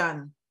ever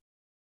done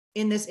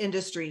in this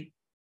industry.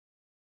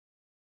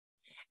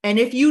 And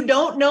if you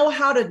don't know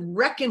how to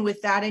reckon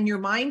with that in your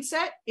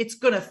mindset, it's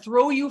going to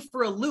throw you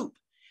for a loop,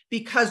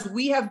 because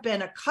we have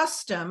been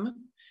accustomed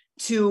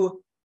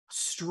to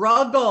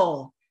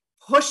struggle,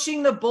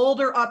 pushing the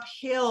boulder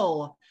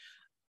uphill,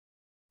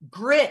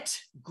 grit,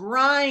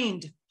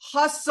 grind,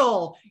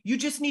 hustle. You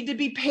just need to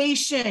be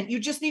patient. You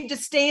just need to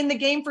stay in the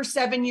game for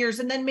 7 years.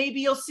 And then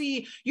maybe you'll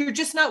see you're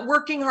just not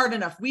working hard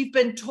enough. We've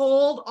been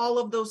told all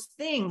of those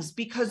things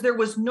because there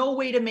was no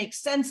way to make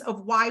sense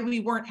of why we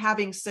weren't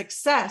having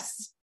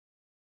success.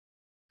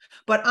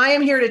 But I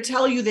am here to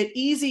tell you that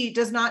easy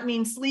does not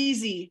mean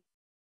sleazy.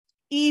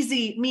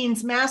 Easy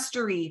means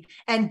mastery.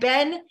 And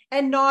Ben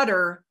and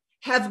Nodder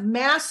have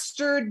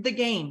mastered the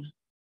game.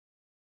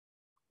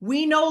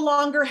 We no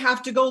longer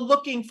have to go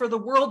looking for the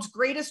world's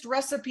greatest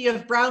recipe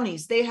of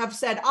brownies. They have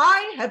said,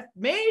 I have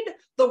made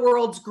the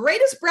world's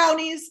greatest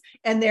brownies,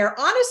 and they're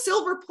on a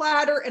silver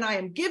platter, and I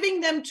am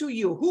giving them to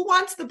you. Who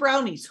wants the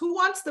brownies? Who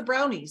wants the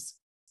brownies?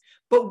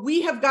 But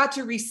we have got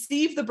to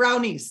receive the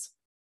brownies.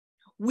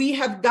 We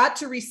have got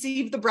to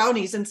receive the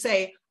brownies and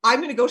say, I'm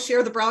going to go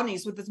share the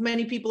brownies with as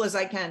many people as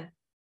I can.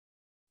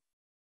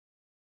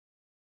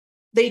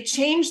 They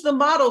changed the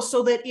model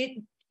so that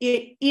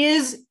it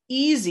is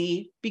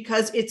easy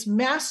because it's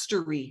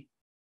mastery.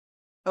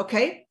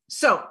 Okay,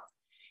 so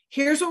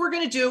here's what we're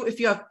going to do. If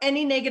you have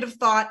any negative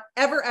thought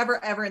ever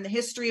in the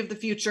history of the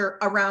future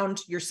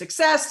around your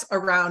success,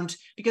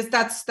 because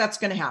that's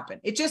going to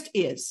happen. It just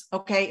is.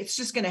 Okay, it's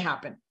just going to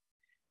happen.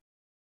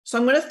 So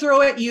I'm going to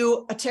throw at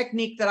you a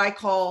technique that I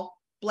call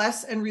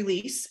bless and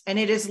release. And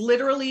it is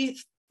literally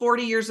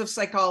 40 years of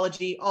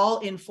psychology, all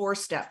in 4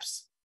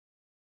 steps.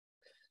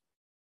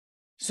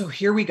 So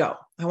here we go.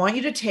 I want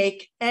you to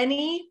take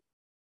any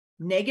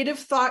negative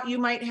thought you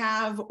might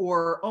have,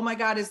 or, oh my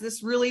God, is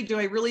this really, do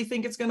I really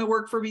think it's going to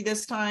work for me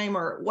this time?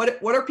 Or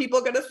what are people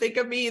going to think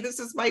of me? This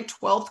is my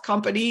 12th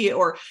company,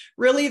 or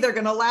really they're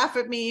going to laugh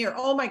at me, or,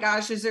 oh my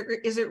gosh, is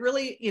it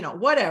really,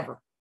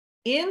 whatever.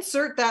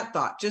 Insert that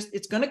thought. Just,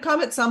 it's going to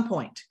come at some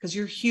point because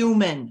you're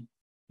human.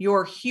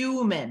 You're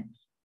human.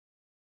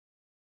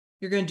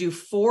 You're going to do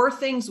 4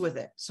 things with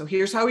it. So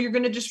here's how you're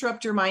going to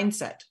disrupt your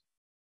mindset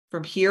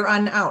from here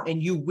on out,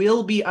 and you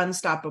will be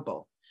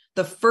unstoppable.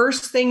 The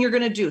first thing you're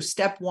going to do,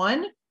 step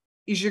 1,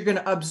 is you're going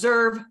to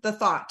observe the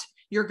thought.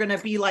 You're going to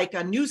be like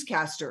a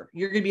newscaster.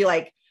 You're going to be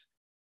like,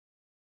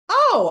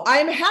 oh,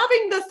 I'm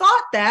having the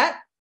thought that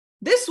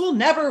this will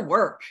never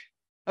work.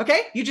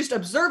 Okay, you just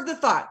observe the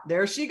thought.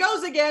 There she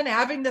goes again,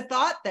 having the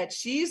thought that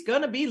she's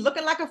going to be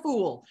looking like a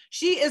fool.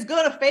 She is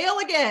going to fail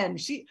again.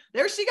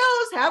 There she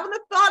goes, having the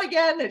thought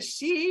again that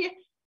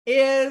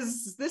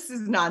this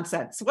is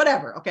nonsense,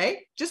 whatever.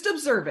 Okay, just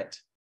observe it.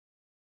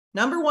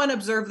 Number 1,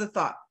 observe the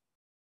thought.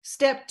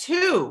 Step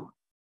 2,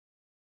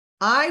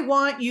 I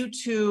want you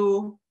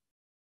to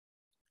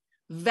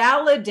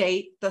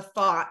validate the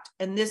thought,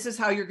 and this is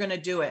how you're going to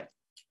do it.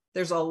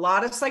 There's a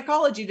lot of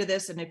psychology to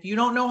this, and if you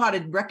don't know how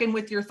to reckon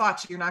with your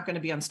thoughts, you're not going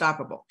to be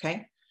unstoppable,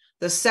 okay?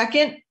 The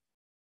second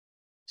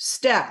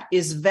step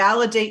is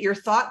validate your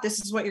thought.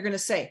 This is what you're going to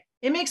say.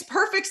 It makes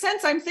perfect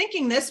sense. I'm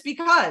thinking this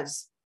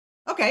because,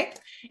 okay,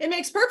 it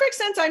makes perfect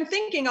sense. I'm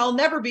thinking I'll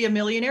never be a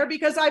millionaire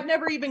because I've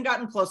never even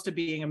gotten close to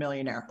being a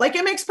millionaire. Like,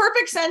 it makes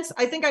perfect sense.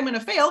 I think I'm going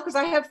to fail because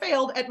I have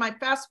failed at my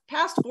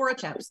past 4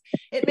 attempts.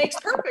 It makes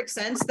perfect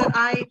sense that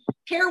I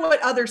care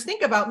what others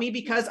think about me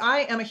because I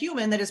am a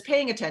human that is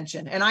paying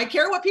attention and I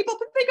care what people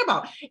think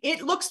about.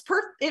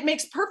 It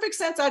makes perfect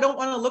sense. I don't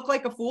want to look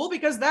like a fool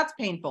because that's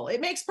painful.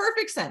 It makes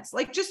perfect sense.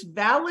 Like, just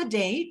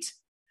validate.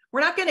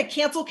 We're not going to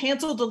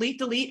cancel,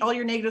 delete all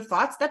your negative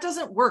thoughts. That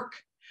doesn't work.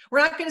 We're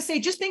not going to say,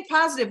 just think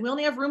positive. We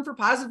only have room for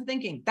positive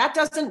thinking. That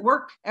doesn't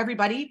work,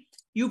 everybody.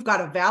 You've got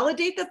to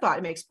validate the thought.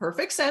 It makes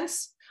perfect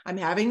sense. I'm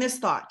having this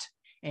thought.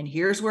 And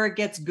here's where it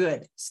gets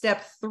good.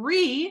 Step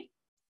 3,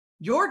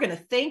 you're going to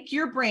thank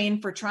your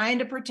brain for trying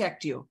to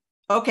protect you.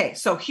 Okay,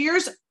 so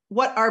here's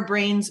what our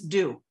brains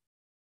do.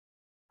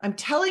 I'm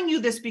telling you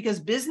this because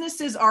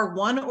businesses are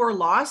won or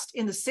lost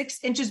in the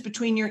 6 inches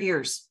between your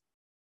ears.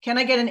 Can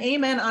I get an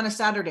amen on a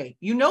Saturday?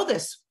 You know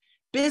this.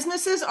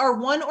 Businesses are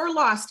won or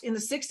lost in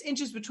the 6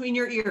 inches between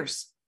your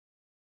ears.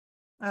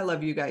 I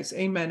love you guys.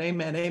 Amen,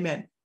 amen,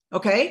 amen.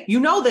 Okay, you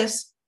know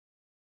this.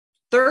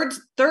 Third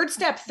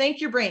step,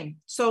 thank your brain.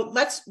 So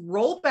let's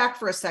roll back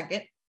for a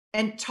second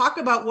and talk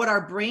about what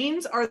our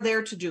brains are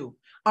there to do.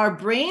 Our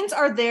brains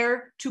are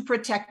there to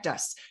protect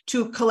us,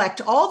 to collect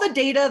all the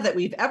data that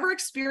we've ever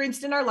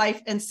experienced in our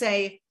life and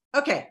say,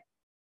 okay,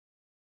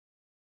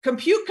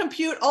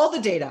 compute all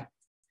the data.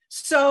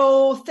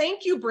 So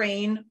thank you,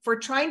 brain, for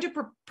trying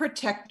to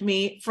protect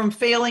me from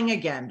failing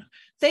again.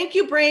 Thank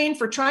you, brain,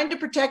 for trying to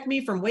protect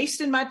me from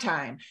wasting my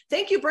time.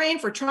 Thank you, brain,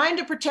 for trying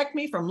to protect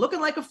me from looking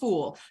like a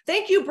fool.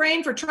 Thank you,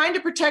 brain, for trying to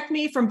protect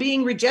me from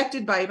being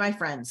rejected by my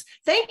friends.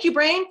 Thank you,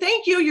 brain.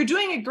 Thank you. You're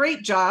doing a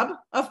great job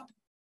of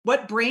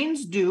what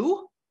brains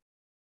do.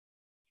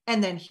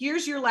 And then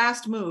here's your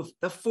last move.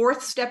 The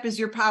 4th step is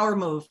your power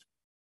move.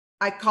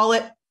 I call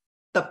it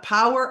the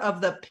power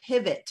of the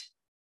pivot.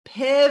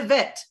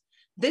 Pivot.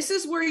 This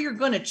is where you're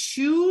going to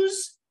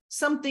choose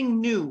something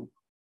new.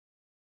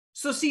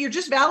 So see, you're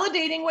just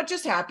validating what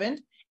just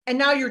happened, and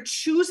now you're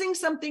choosing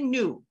something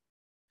new.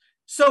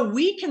 So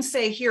we can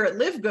say here at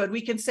LiveGood,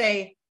 we can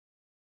say,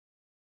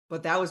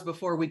 but that was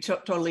before we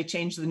totally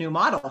changed the new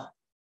model.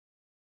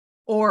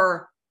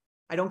 Or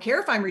I don't care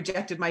if I'm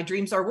rejected, my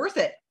dreams are worth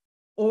it.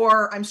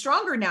 Or I'm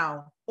stronger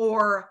now.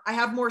 Or I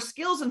have more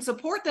skills and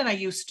support than I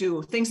used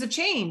to. Things have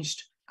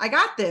changed. I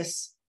got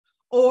this.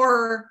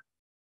 Or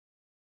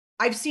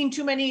I've seen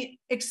too many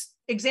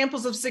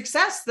examples of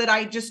success that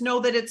I just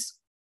know that it's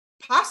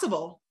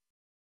possible.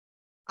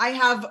 I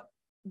have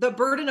the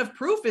burden of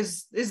proof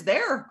is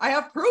there. I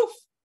have proof.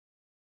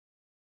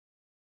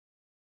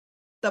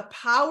 The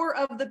power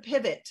of the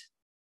pivot.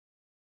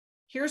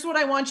 Here's what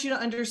I want you to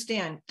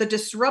understand. The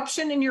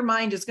disruption in your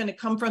mind is going to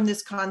come from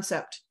this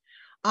concept.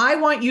 I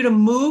want you to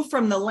move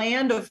from the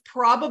land of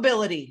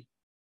probability.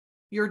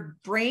 Your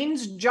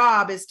brain's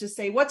job is to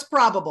say, what's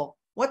probable?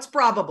 What's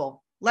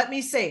probable? Let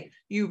me say,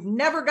 you've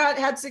never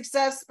had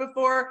success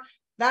before.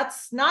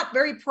 That's not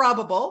very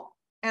probable.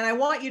 And I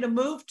want you to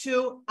move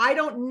to, I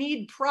don't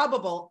need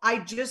probable. I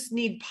just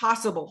need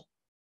possible.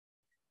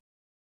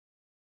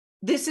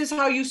 This is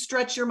how you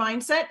stretch your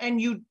mindset,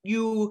 and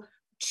you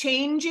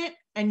change it,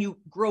 and you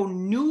grow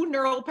new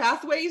neural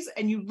pathways,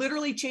 and you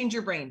literally change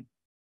your brain.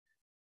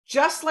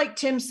 Just like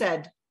Tim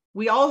said,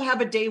 we all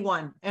have a day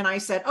one. And I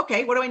said,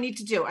 okay, what do I need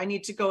to do? I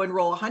need to go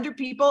enroll 100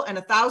 people and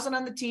 1,000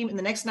 on the team in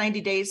the next 90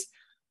 days.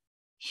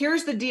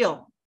 Here's the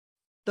deal.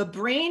 The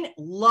brain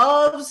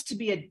loves to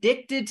be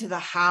addicted to the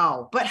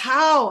how, but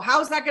how?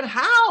 How's that going to,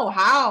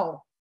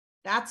 how?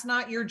 That's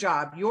not your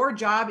job. Your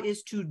job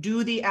is to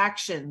do the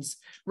actions.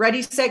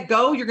 Ready, set,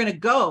 go. You're going to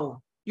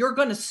go. You're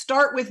going to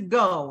start with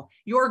go.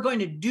 You're going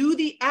to do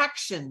the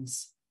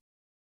actions.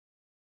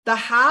 The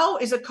how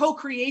is a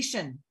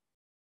co-creation.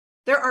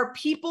 There are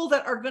people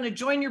that are going to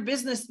join your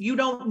business. You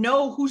don't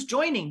know who's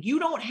joining. You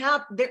don't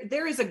have,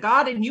 there is a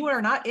God and you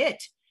are not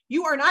it.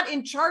 You are not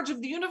in charge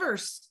of the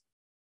universe,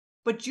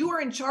 but you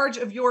are in charge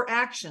of your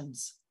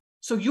actions.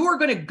 So you are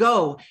going to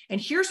go. And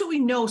here's what we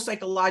know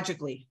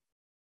psychologically.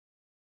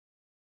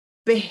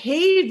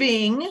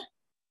 Behaving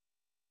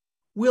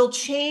will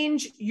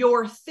change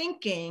your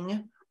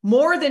thinking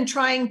more than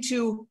trying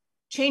to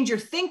change your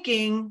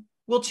thinking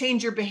will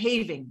change your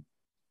behaving.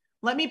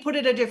 Let me put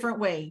it a different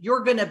way.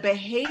 You're going to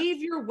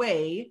behave your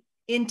way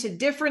into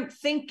different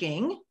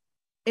thinking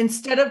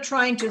instead of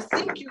trying to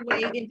think your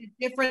way into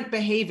different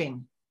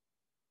behaving.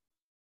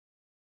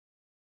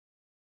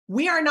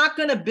 We are not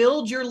going to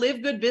build your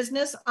LiveGood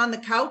business on the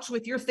couch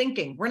with your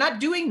thinking. We're not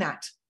doing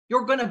that.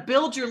 You're going to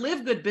build your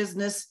LiveGood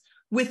business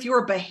with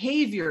your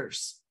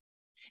behaviors.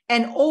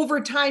 And over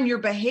time, your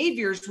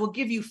behaviors will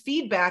give you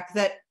feedback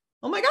that,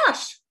 oh my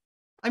gosh,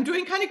 I'm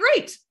doing kind of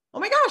great. Oh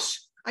my gosh,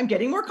 I'm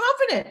getting more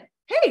confident.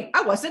 Hey,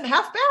 I wasn't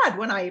half bad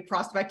when I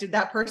prospected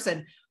that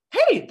person.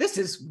 Hey, this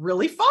is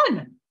really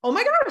fun. Oh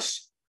my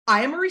gosh,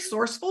 I am a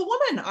resourceful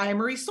woman. I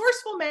am a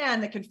resourceful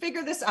man that can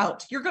figure this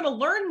out. You're going to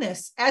learn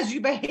this as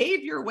you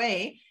behave your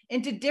way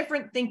into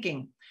different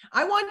thinking.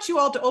 I want you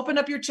all to open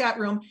up your chat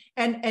room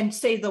and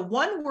say the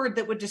one word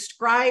that would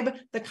describe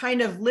the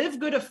kind of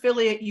LiveGood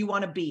affiliate you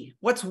want to be.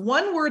 What's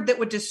one word that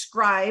would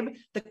describe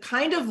the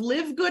kind of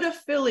LiveGood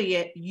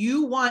affiliate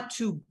you want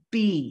to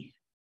be?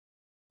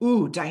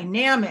 Ooh,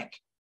 dynamic,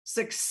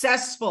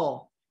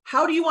 successful.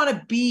 How do you want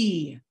to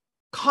be?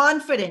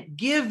 Confident,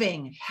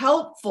 giving,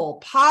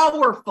 helpful,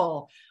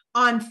 powerful,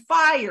 on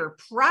fire,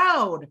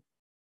 proud,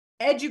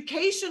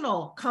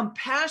 educational,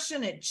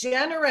 compassionate,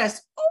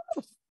 generous.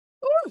 Oof,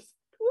 oof.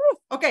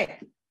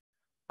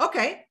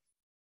 Okay.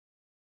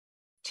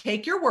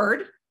 Take your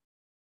word,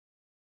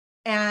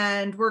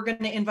 and we're going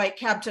to invite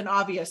Captain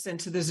Obvious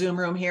into the Zoom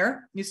room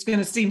here. It's going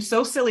to seem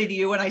so silly to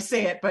you when I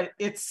say it, but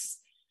it's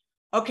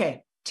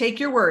okay. Take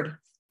your word.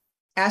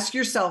 Ask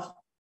yourself,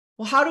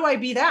 well, how do I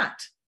be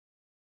that?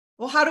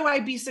 Well, how do I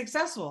be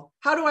successful?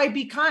 How do I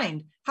be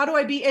kind? How do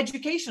I be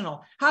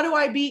educational? How do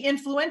I be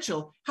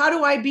influential? How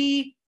do I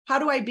be?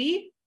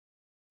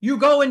 You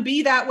go and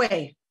be that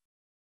way.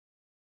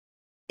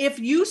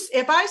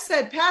 If I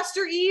said,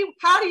 Pastor E,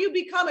 how do you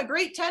become a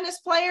great tennis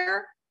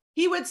player?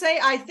 He would say,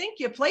 I think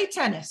you play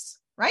tennis,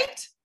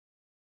 right?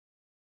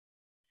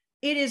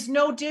 It is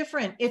no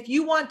different. If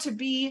you want to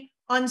be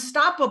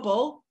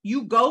unstoppable,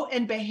 you go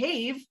and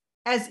behave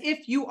as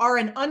if you are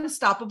an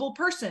unstoppable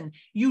person.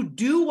 You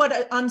do what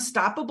an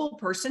unstoppable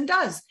person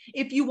does.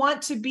 If you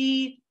want to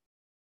be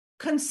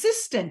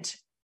consistent,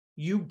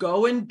 you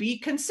go and be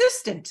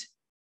consistent.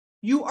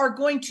 You are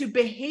going to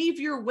behave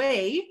your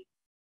way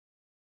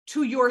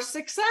to your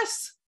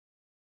success.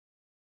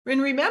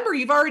 And remember,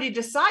 you've already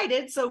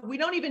decided, so we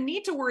don't even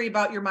need to worry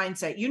about your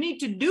mindset. You need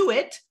to do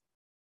it,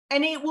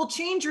 and it will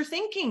change your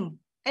thinking.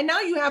 And now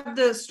you have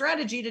the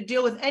strategy to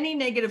deal with any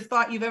negative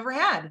thought you've ever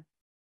had.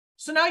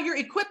 So now you're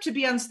equipped to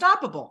be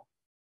unstoppable.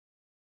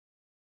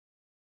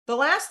 The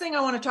last thing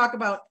I want to talk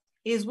about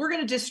is we're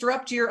going to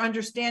disrupt your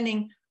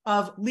understanding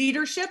of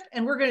leadership,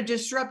 and we're going to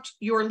disrupt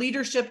your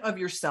leadership of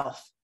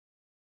yourself.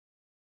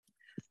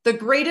 The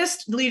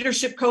greatest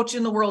leadership coach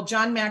in the world,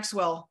 John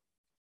Maxwell,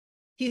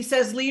 he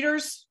says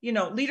leaders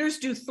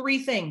do three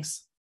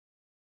things.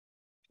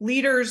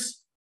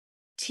 Leaders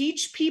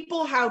teach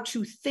people how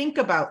to think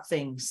about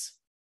things.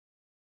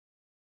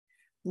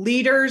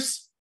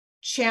 Leaders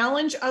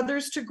challenge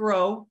others to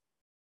grow,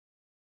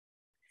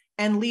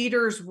 and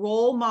leaders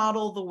role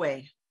model the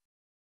way.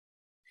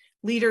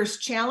 Leaders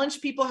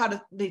challenge people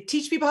they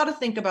teach people how to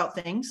think about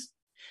things.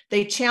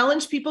 They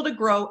challenge people to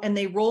grow, and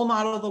they role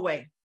model the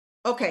way.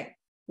 Okay,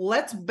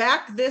 let's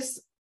back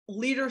this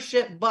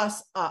leadership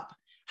bus up.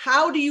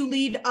 How do you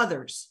lead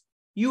others?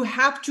 You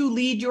have to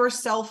lead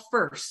yourself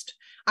first.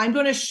 I'm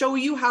going to show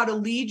you how to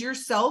lead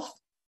yourself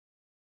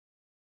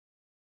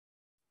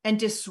and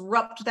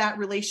disrupt that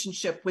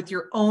relationship with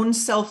your own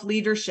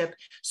self-leadership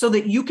so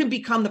that you can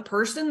become the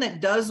person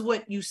that does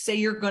what you say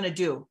you're going to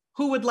do.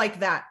 Who would like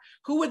that?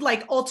 Who would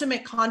like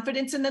ultimate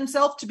confidence in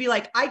themselves to be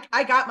like,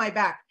 I got my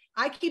back.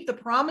 I keep the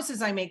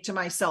promises I make to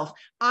myself.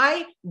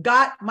 I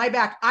got my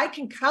back. I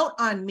can count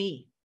on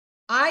me.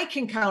 I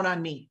can count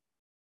on me.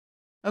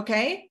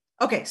 Okay?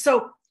 Okay,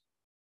 so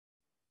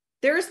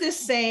there's this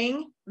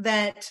saying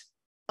that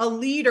a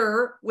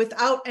leader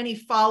without any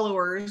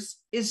followers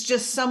is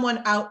just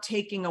someone out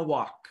taking a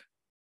walk.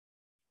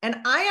 And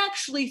I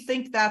actually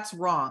think that's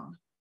wrong.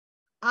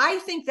 I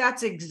think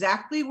that's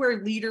exactly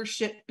where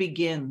leadership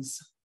begins.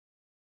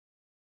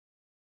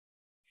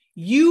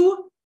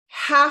 You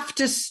have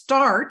to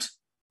start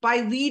by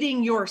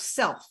leading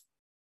yourself.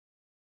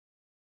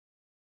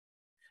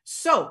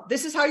 So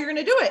this is how you're going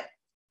to do it.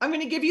 I'm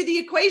going to give you the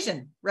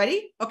equation.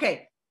 Ready?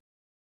 Okay.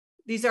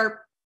 These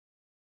are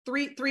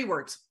three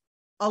words.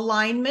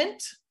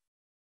 Alignment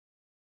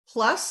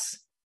plus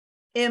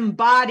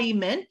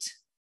embodiment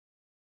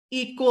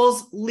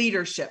equals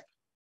leadership.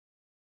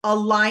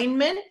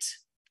 Alignment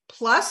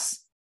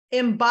plus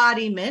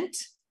embodiment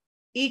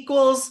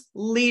equals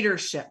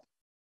leadership.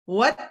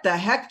 What the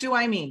heck do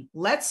I mean?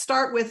 Let's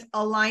start with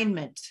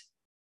alignment.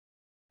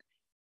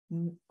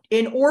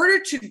 In order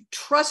to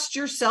trust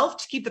yourself,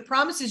 to keep the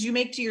promises you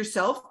make to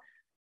yourself,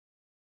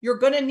 you're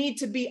going to need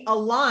to be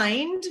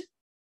aligned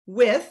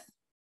with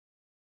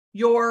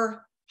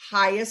your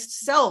highest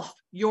self,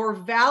 your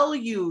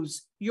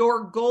values,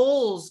 your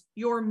goals,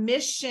 your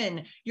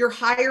mission, your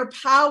higher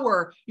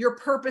power, your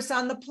purpose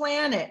on the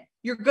planet.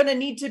 You're going to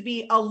need to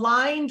be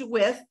aligned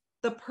with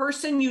the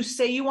person you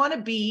say you want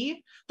to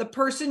be, the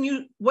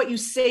person what you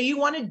say you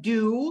want to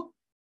do,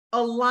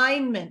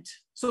 alignment.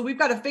 So we've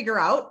got to figure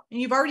out,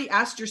 and you've already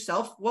asked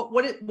yourself,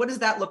 what does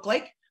that look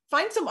like?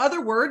 Find some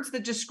other words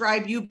that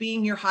describe you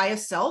being your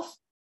highest self,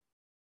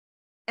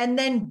 and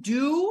then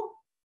do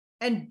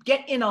and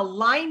get in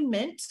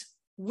alignment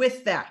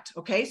with that.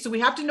 Okay, so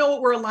we have to know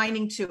what we're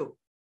aligning to.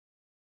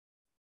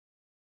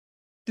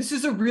 This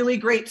is a really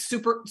great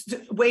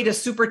way to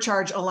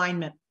supercharge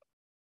alignment.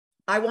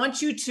 I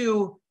want you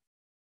to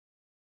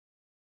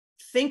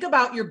think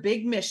about your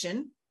big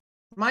mission.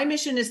 My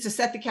mission is to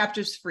set the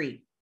captives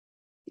free.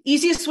 The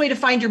easiest way to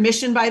find your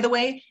mission, by the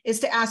way,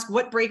 is to ask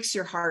what breaks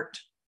your heart.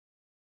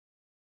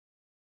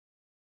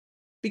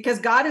 Because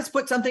God has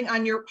put something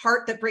on your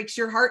heart that breaks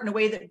your heart in a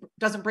way that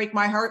doesn't break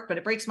my heart, but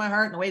it breaks my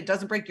heart in a way that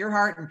doesn't break your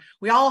heart. And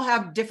we all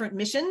have different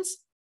missions.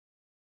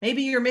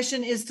 Maybe your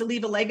mission is to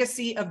leave a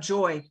legacy of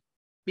joy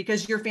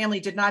because your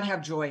family did not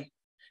have joy.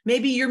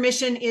 Maybe your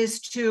mission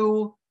is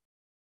to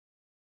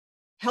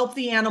help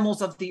the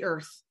animals of the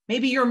earth.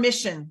 Maybe your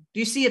mission,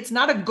 do you see, it's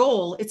not a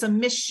goal, it's a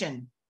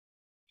mission.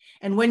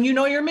 And when you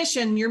know your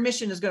mission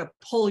is going to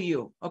pull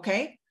you,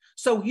 okay?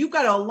 So you've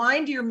got to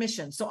align to your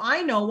mission. So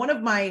I know one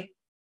of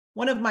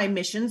my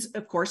missions,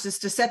 of course, is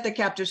to set the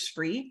captives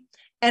free.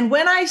 And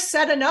when I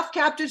set enough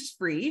captives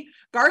free,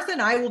 Garth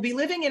and I will be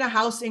living in a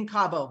house in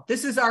Cabo.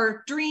 This is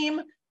our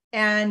dream,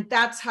 and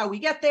that's how we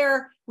get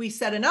there. We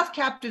set enough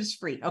captives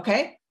free,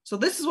 okay? So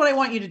this is what I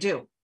want you to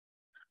do.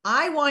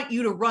 I want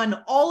you to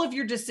run all of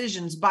your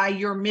decisions by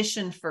your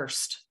mission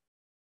first.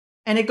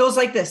 And it goes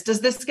like this. Does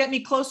this get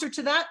me closer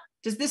to that?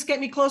 Does this get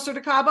me closer to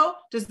Cabo?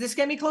 Does this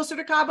get me closer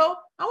to Cabo?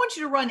 I want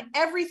you to run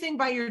everything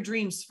by your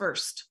dreams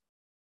first.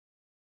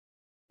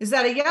 Is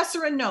that a yes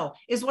or a no?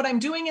 Is what I'm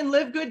doing in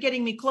LiveGood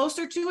getting me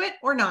closer to it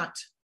or not?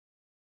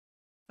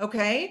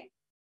 Okay.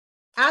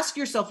 Ask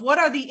yourself, what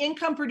are the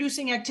income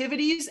producing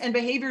activities and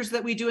behaviors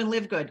that we do in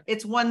LiveGood?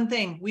 It's one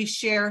thing. We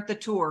share the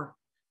tour.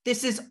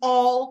 This is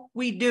all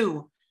we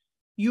do.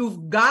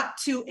 You've got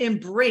to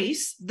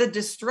embrace the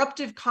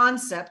disruptive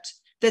concept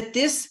that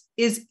this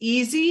is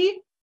easy.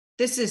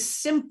 This is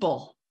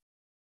simple.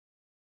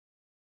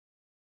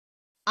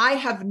 I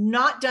have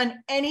not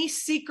done any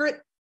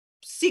secret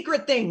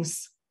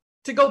things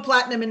to go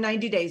platinum in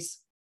 90 days.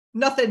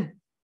 Nothing.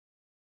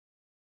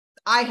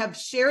 I have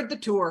shared the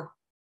tour.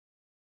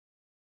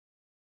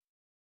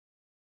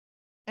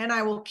 And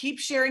I will keep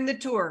sharing the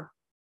tour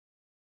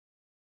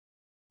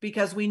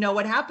because we know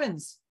what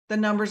happens. The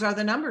numbers are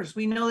the numbers.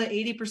 We know that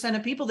 80%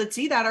 of people that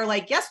see that are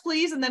like, yes,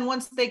 please. And then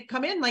once they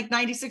come in, like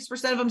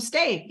 96% of them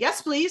stay.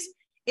 Yes, please.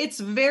 It's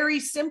very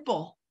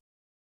simple.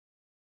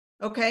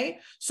 Okay.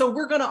 So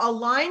we're going to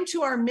align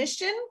to our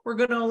mission. We're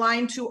going to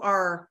align to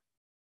our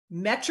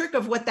metric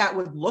of what that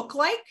would look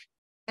like.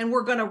 And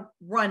we're going to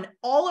run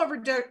all of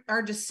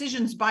our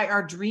decisions by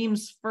our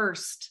dreams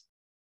first.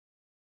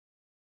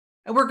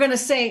 And we're going to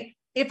say,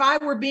 if I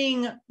were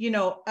being,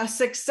 a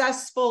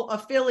successful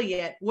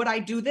affiliate, would I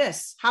do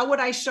this? How would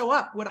I show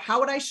up?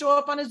 How would I show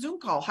up on a Zoom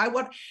call? How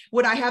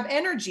would I have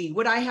energy?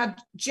 Would I have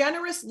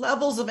generous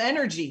levels of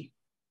energy?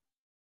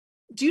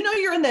 Do you know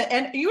you're in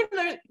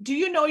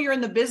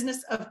the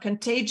business of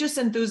contagious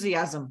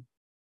enthusiasm?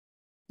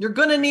 You're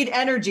going to need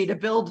energy to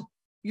build.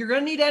 You're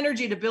going to need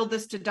energy to build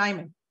this to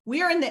diamond.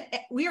 We are in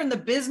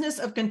the business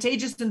of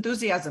contagious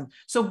enthusiasm.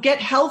 So get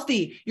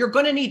healthy. You're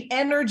going to need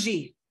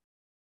energy.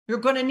 You're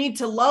going to need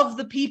to love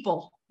the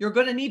people. You're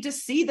going to need to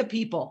see the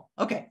people.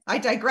 Okay, I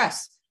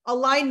digress.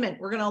 Alignment.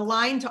 We're going to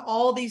align to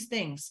all these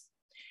things.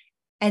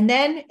 And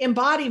then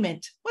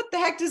embodiment. What the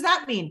heck does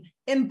that mean?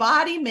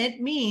 Embodiment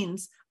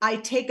means I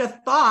take a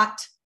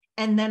thought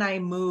and then I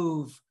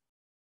move.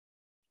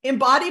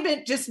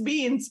 Embodiment just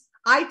means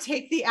I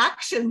take the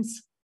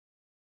actions.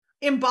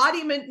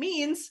 Embodiment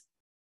means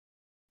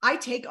I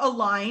take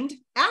aligned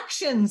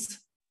actions.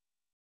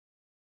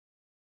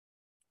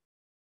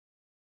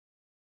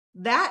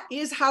 That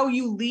is how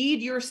you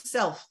lead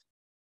yourself.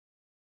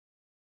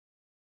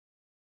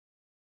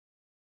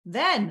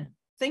 Then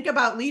think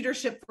about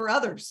leadership for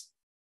others.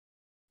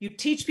 You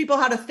teach people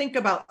how to think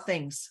about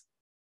things.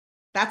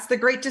 That's the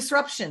great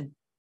disruption.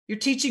 You're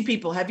teaching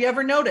people. Have you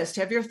ever noticed?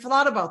 Have you ever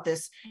thought about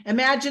this?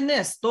 Imagine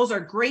this. Those are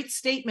great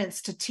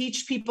statements to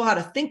teach people how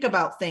to think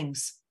about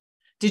things.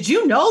 Did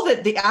you know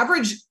that the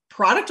average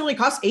product only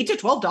costs $8 to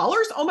 $12?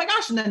 Oh my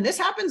gosh. And then this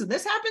happens and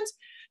this happens.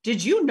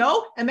 Did you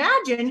know?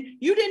 Imagine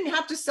you didn't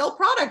have to sell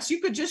products.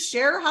 You could just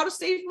share how to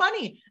save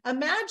money.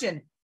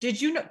 Imagine. Did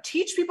you know?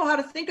 Teach people how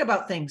to think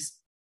about things.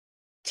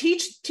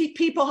 Teach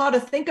people how to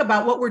think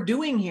about what we're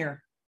doing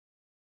here.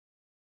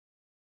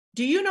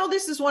 Do you know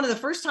this is one of the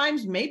first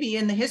times maybe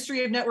in the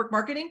history of network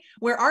marketing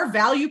where our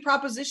value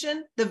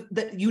proposition,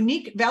 the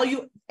unique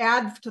value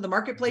add to the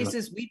marketplace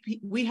is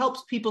we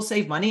help people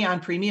save money on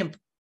premium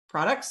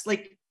products?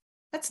 Like,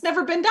 that's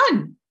never been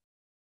done.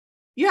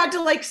 You had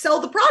to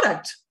sell the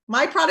product.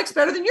 My product's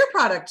better than your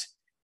product.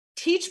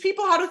 Teach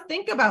people how to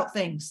think about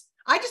things.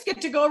 I just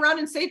get to go around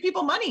and save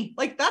people money.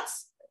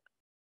 That's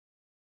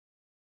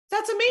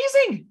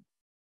amazing.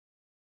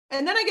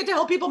 And then I get to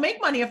help people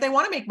make money if they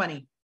want to make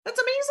money. That's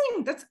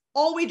amazing. That's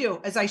all we do,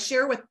 as I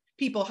share with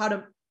people how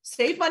to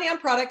save money on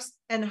products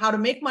and how to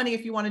make money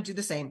if you want to do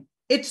the same.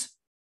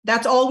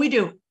 That's all we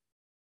do.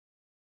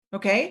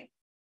 Okay?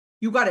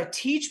 You got to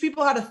teach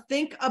people how to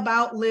think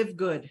about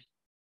LiveGood.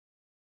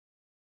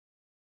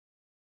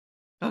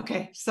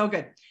 Okay, so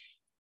good.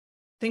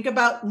 Think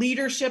about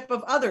leadership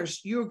of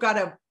others. You've got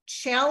to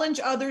challenge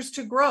others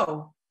to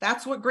grow.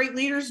 That's what great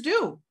leaders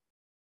do.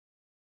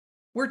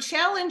 We're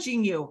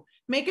challenging you.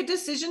 Make a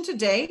decision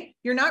today.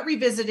 You're not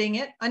revisiting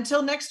it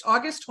until next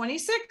August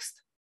 26th.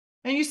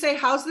 And you say,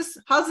 how's this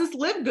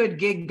LiveGood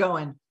gig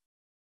going?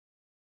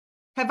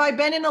 Have I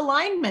been in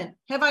alignment?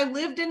 Have I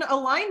lived in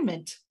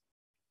alignment?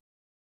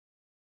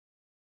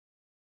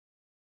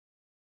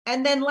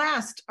 And then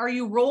last, are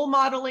you role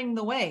modeling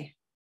the way?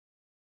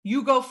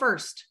 You go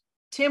first.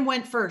 Tim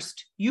went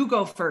first. You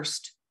go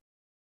first.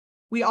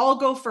 We all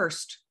go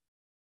first.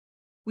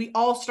 We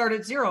all start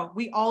at zero.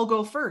 We all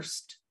go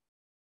first.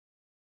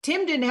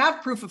 Tim didn't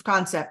have proof of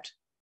concept.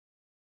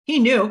 He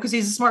knew, because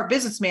he's a smart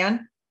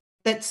businessman,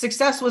 that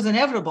success was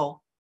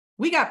inevitable.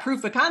 We got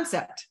proof of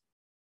concept.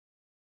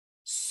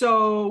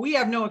 So we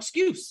have no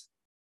excuse.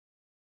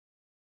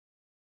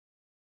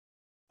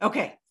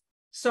 Okay,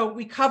 so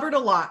we covered a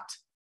lot.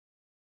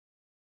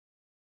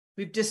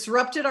 We've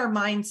disrupted our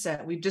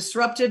mindset. We've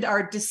disrupted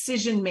our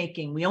decision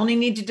making. We only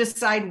need to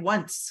decide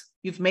once.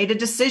 You've made a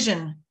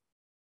decision.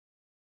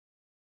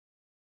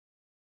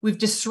 We've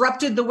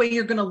disrupted the way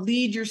you're going to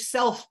lead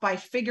yourself by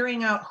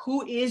figuring out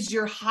who is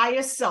your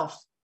highest self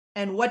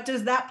and what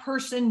does that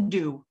person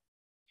do.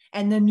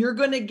 And then you're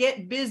going to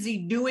get busy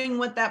doing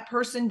what that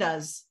person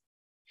does.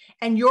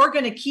 And you're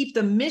going to keep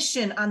the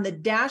mission on the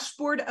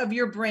dashboard of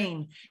your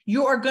brain.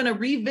 You are going to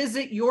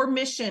revisit your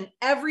mission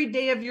every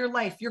day of your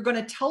life. You're going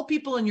to tell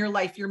people in your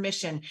life your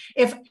mission.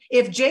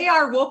 If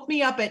JR woke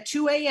me up at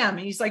 2 a.m.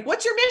 and he's like,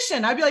 what's your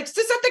mission? I'd be like, to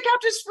set the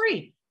captives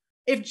free.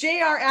 If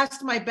JR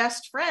asked my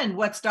best friend,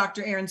 what's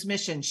Dr. Erin's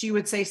mission? She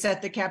would say,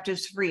 set the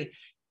captives free.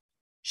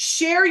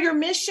 Share your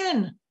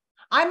mission.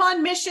 I'm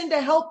on mission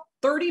to help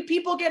 30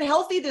 people get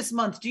healthy this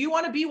month. Do you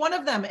want to be one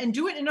of them? And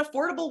do it in an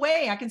affordable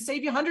way. I can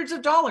save you hundreds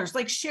of dollars.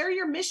 Share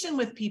your mission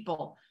with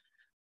people.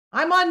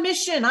 I'm on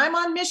mission. I'm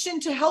on mission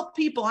to help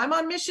people. I'm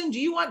on mission. Do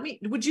you want me?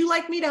 Would you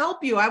like me to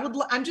help you?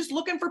 I'm just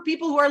looking for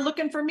people who are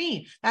looking for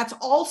me. That's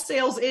all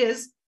sales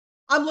is.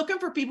 I'm looking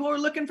for people who are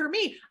looking for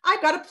me.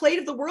 I've got a plate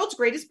of the world's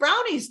greatest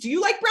brownies. Do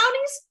you like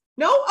brownies?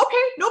 No?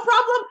 Okay, no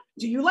problem.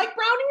 Do you like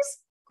brownies?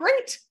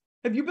 Great.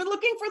 Have you been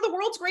looking for the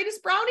world's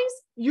greatest brownies?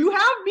 You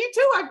have, me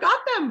too. I've got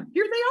them.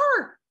 Here they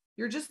are.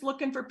 You're just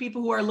looking for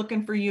people who are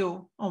looking for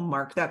you. Oh,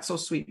 Mark, that's so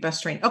sweet.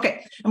 Best train.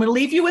 Okay, I'm going to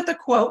leave you with a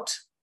quote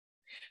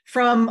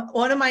from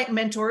one of my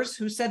mentors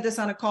who said this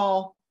on a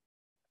call,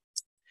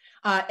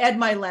 Ed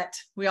Milet.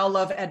 We all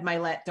love Ed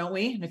Milet, don't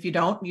we? And if you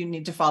don't, you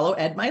need to follow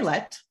Ed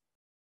Milet.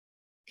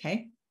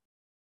 Okay.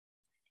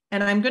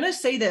 And I'm going to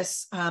say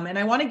this, and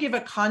I want to give a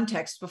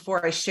context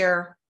before I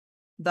share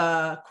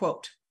the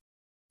quote.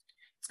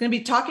 It's going to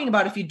be talking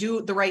about if you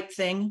do the right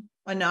thing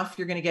enough,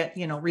 you're going to get,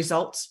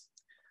 results.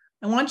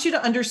 I want you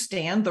to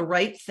understand the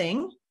right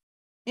thing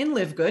in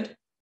LiveGood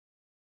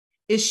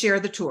is share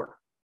the tour.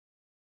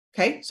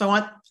 Okay, so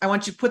I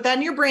want you to put that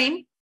in your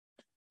brain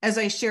as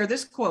I share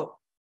this quote.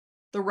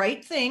 The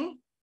right thing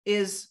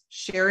is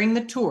sharing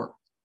the tour.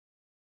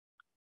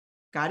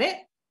 Got it?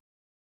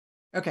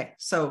 Okay,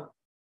 so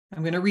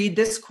I'm going to read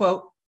this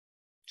quote.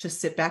 Just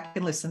sit back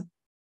and listen.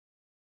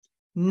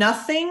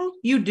 Nothing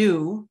you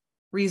do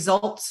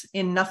results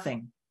in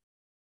nothing.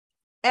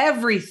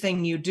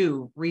 Everything you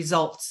do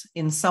results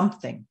in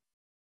something.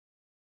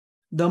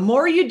 The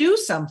more you do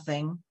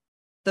something,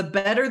 the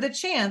better the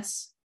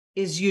chance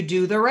is you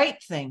do the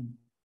right thing.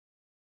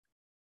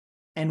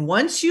 And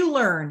once you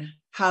learn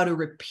how to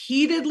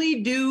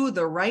repeatedly do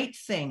the right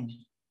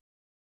thing,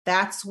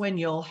 that's when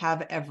you'll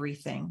have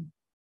everything.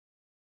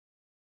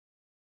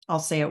 I'll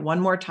say it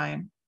one more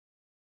time.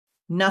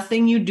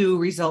 Nothing you do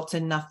results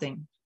in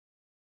nothing.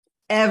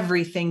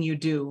 Everything you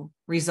do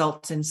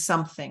results in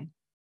something.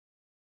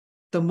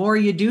 The more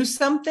you do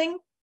something,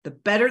 the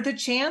better the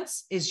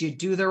chance is you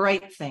do the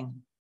right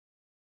thing.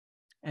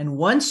 And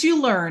once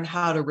you learn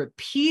how to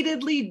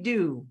repeatedly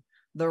do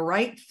the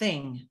right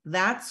thing,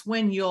 that's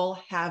when you'll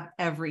have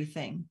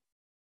everything.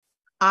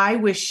 I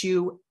wish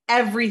you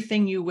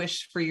everything you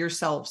wish for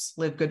yourselves,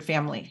 LiveGood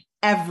family.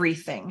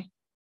 Everything.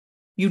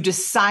 You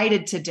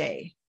decided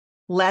today.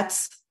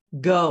 Let's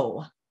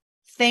go.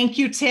 Thank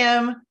you,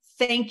 Tim.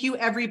 Thank you,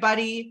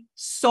 everybody,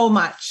 so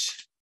much.